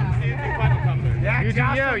 See if you fight on top of there. Yeah, You do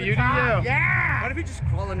you, you do you. Yeah! What if we just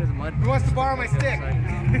crawl under the mud? Who wants to borrow my stick? Do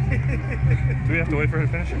we have to wait for her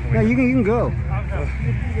to finish? No, you can go. I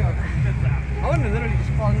want to literally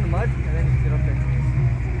just crawl in the mud and then just get up there.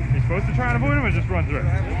 You're supposed to try and avoid him or just run through?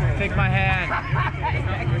 Take my hand.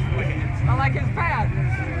 I like his path.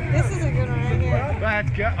 This is a good one right here.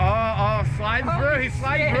 Let's go. Oh, sliding through. He's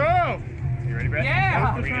sliding through. You ready, Brett?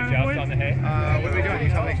 Yeah. We're going to joust on the hay. What are we doing? You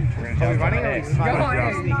tell me. We're going to joust on the hay. Go on.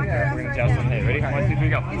 We're going to joust on the hay. Ready? 1, 2, 3,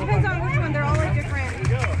 go. It depends on which one. They're all like different.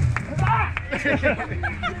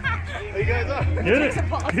 You guys up? Hit it.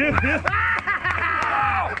 Hit it.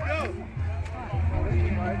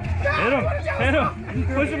 Hit him! Hit him!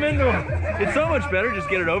 Push him into him! It's so much better, just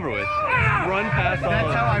get it over with. Run past all of them.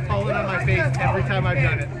 That's how I fall in on my face every time I've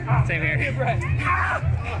done it. Same here.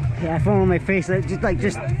 Yeah, I fall on my face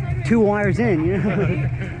just 2 wires in, you know?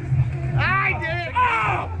 I did it!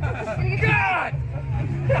 Oh! God!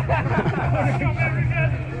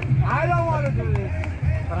 I don't want to do this,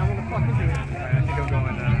 but I'm going to fucking do it. I think I'm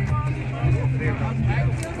going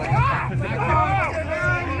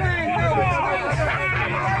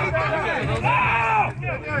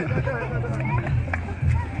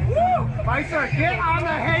Meister, get on the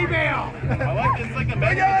hay bale! I like this, like a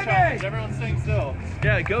mega challenge. Everyone staying still.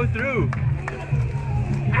 Yeah, go through.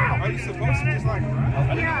 Are you supposed to just like run?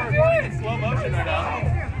 I think we're in slow motion right now.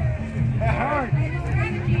 It hurts.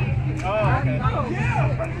 Oh, okay.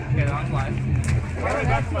 Okay, that was live. All right,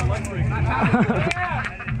 back to my leg break.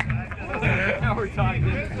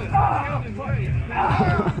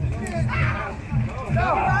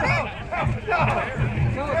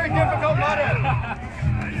 Very difficult Mudder.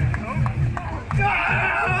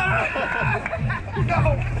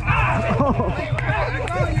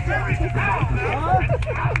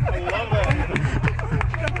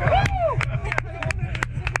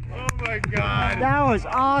 Oh my God. That was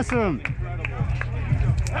awesome.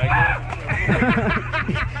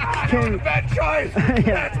 Bad choice.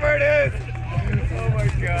 That's where it is. Oh my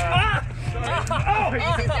God.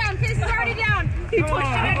 Casey's down. Casey's already down. He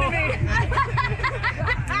pushed it into me.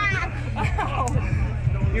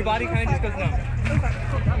 Your body kind of just goes numb.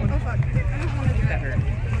 That hurt.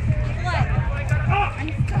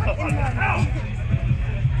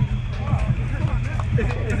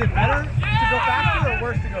 Is it better to go faster or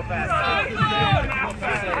worse to go faster?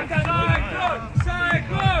 Side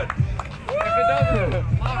good! If it doesn't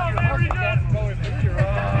lock your muscles up, go with it. I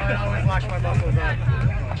always lock my muscles up.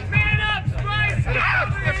 Man up, Spice!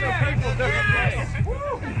 That's so painful, different place.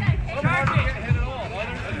 I'm hard to get hit at all.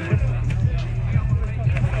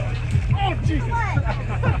 Oh, Jesus!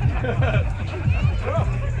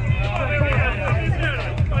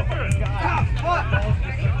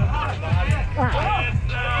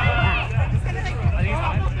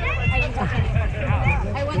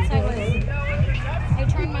 I went sideways. I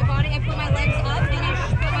turned my body, I put my legs up, and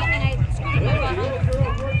I scooted my butt up.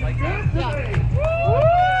 Like that? Yeah.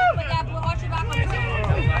 But yeah, watch your back on the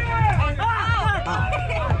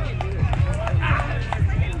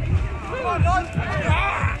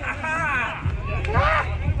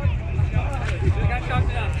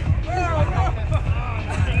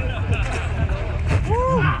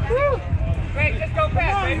Great, just go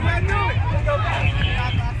fast, baby. Just go fast.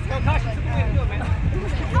 Go, Tosh, it's a good way to do it, man.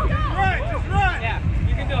 Just run! Yeah,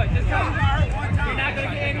 you can do it. Just go. You're not going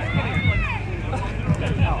to get any skinny.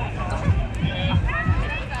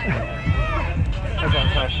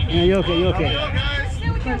 Yeah, you okay, you okay. Go, guys!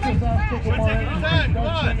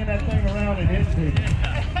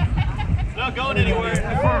 Not going anywhere.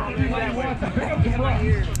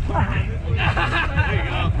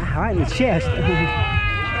 Right in the chest.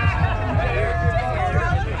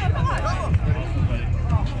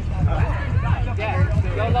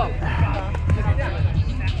 Go low.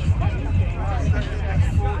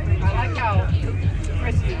 I like how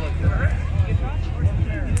crispy you look.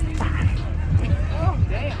 Oh,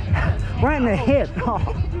 damn. Right in the hip. Oh.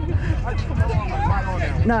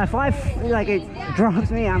 No, if I like it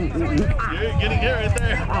drops me, I'm. You're getting hit right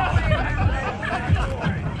there.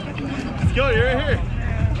 Let's go, you're right here.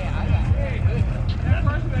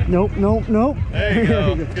 Nope, nope, nope. There you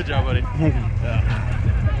go. Good job, buddy. Thank you. Yeah.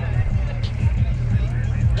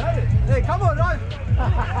 Hey, come on, run!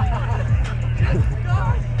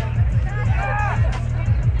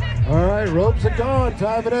 All right, ropes are gone.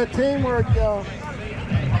 Time for that teamwork, y'all.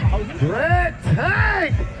 Red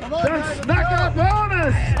tank! Just snuck up on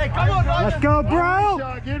us! Hey, come on, run! Let's go, bro!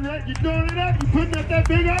 Get ready. You're doing it up. You're putting up that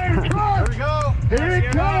big iron cross. Here we go! Here it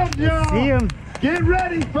comes, y'all! See him. Get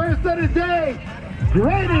ready. First of the day.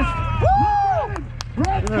 Greatest. Woo!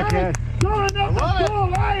 Red tank! Throwing up the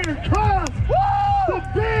full iron cross! The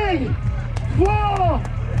big full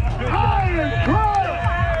iron cross!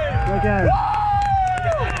 Okay.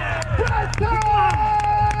 Red tank!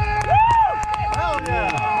 Hell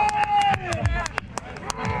yeah!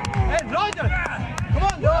 Hey, Roger! Come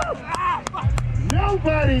on, dog!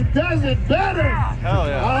 Nobody does it better! Hell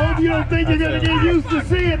yeah. I hope you don't think you're going to get used to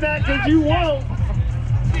seeing that, because you won't.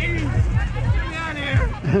 Jeez! Get me out of here!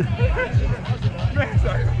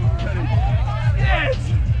 Sorry. Yes!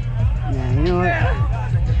 Yeah, you know what?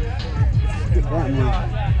 Get that man.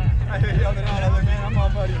 I hear you on the other man. I'm all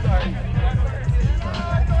buddy. Sorry.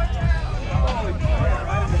 Holy shit.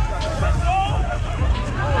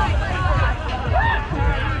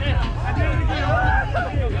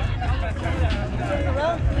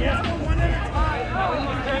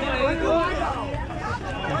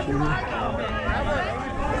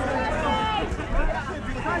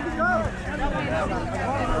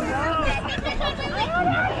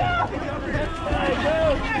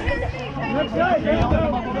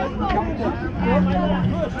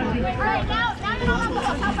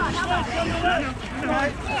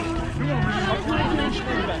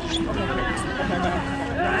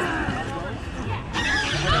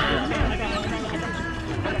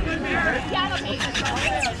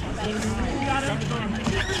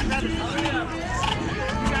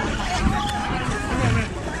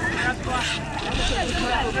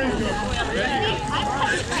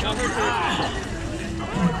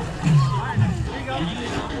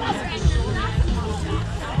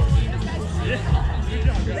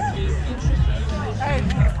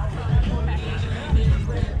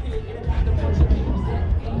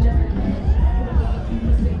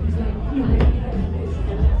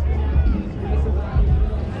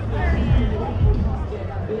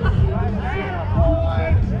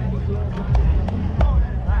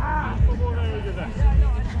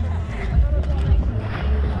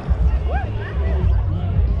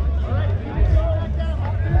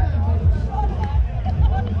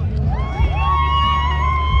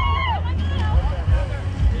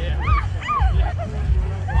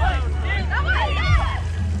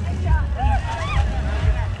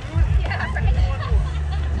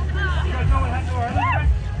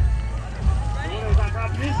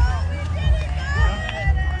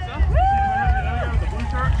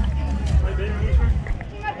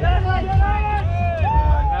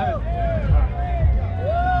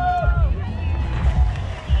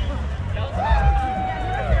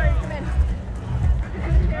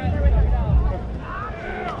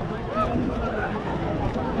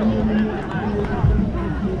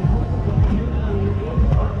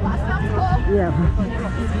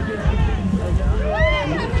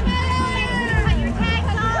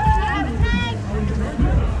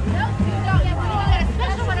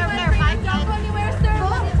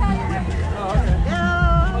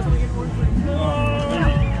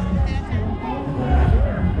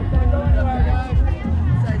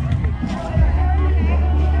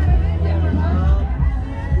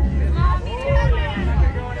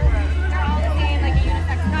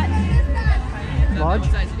 Large?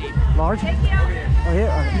 Large? Oh, here.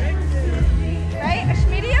 Right? A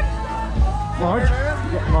medium? Large?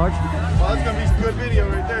 Yeah, large. Well, that's gonna be some good video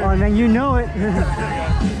right there. Oh, and then you know it.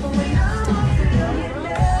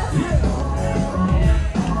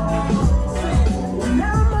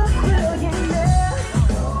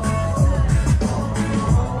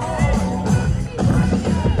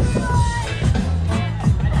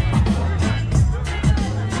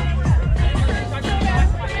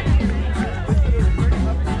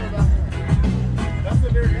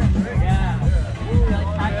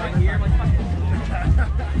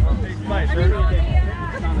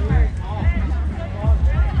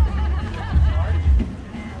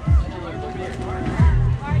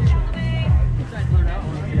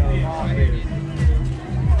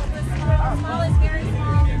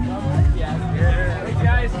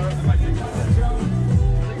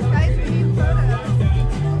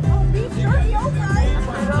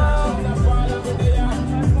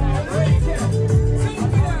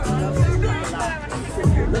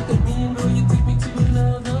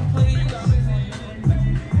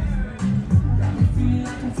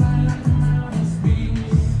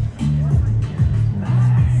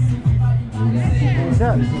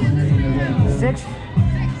 Six.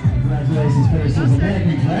 Congratulations, first as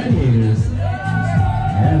American Gladiators.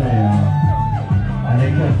 There they are. And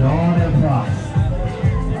they kept all their props.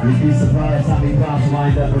 You'd be surprised how many props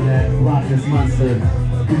lined up in that Blockness Monster.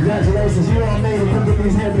 Congratulations, you all made it. Come get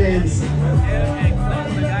these headbands.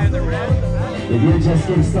 If you're just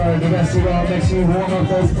getting started, the rest of y'all make sure you warm up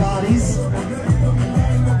those bodies.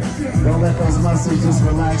 Don't let those muscles just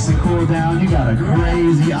relax and cool down. You got a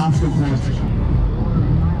crazy obstacle course.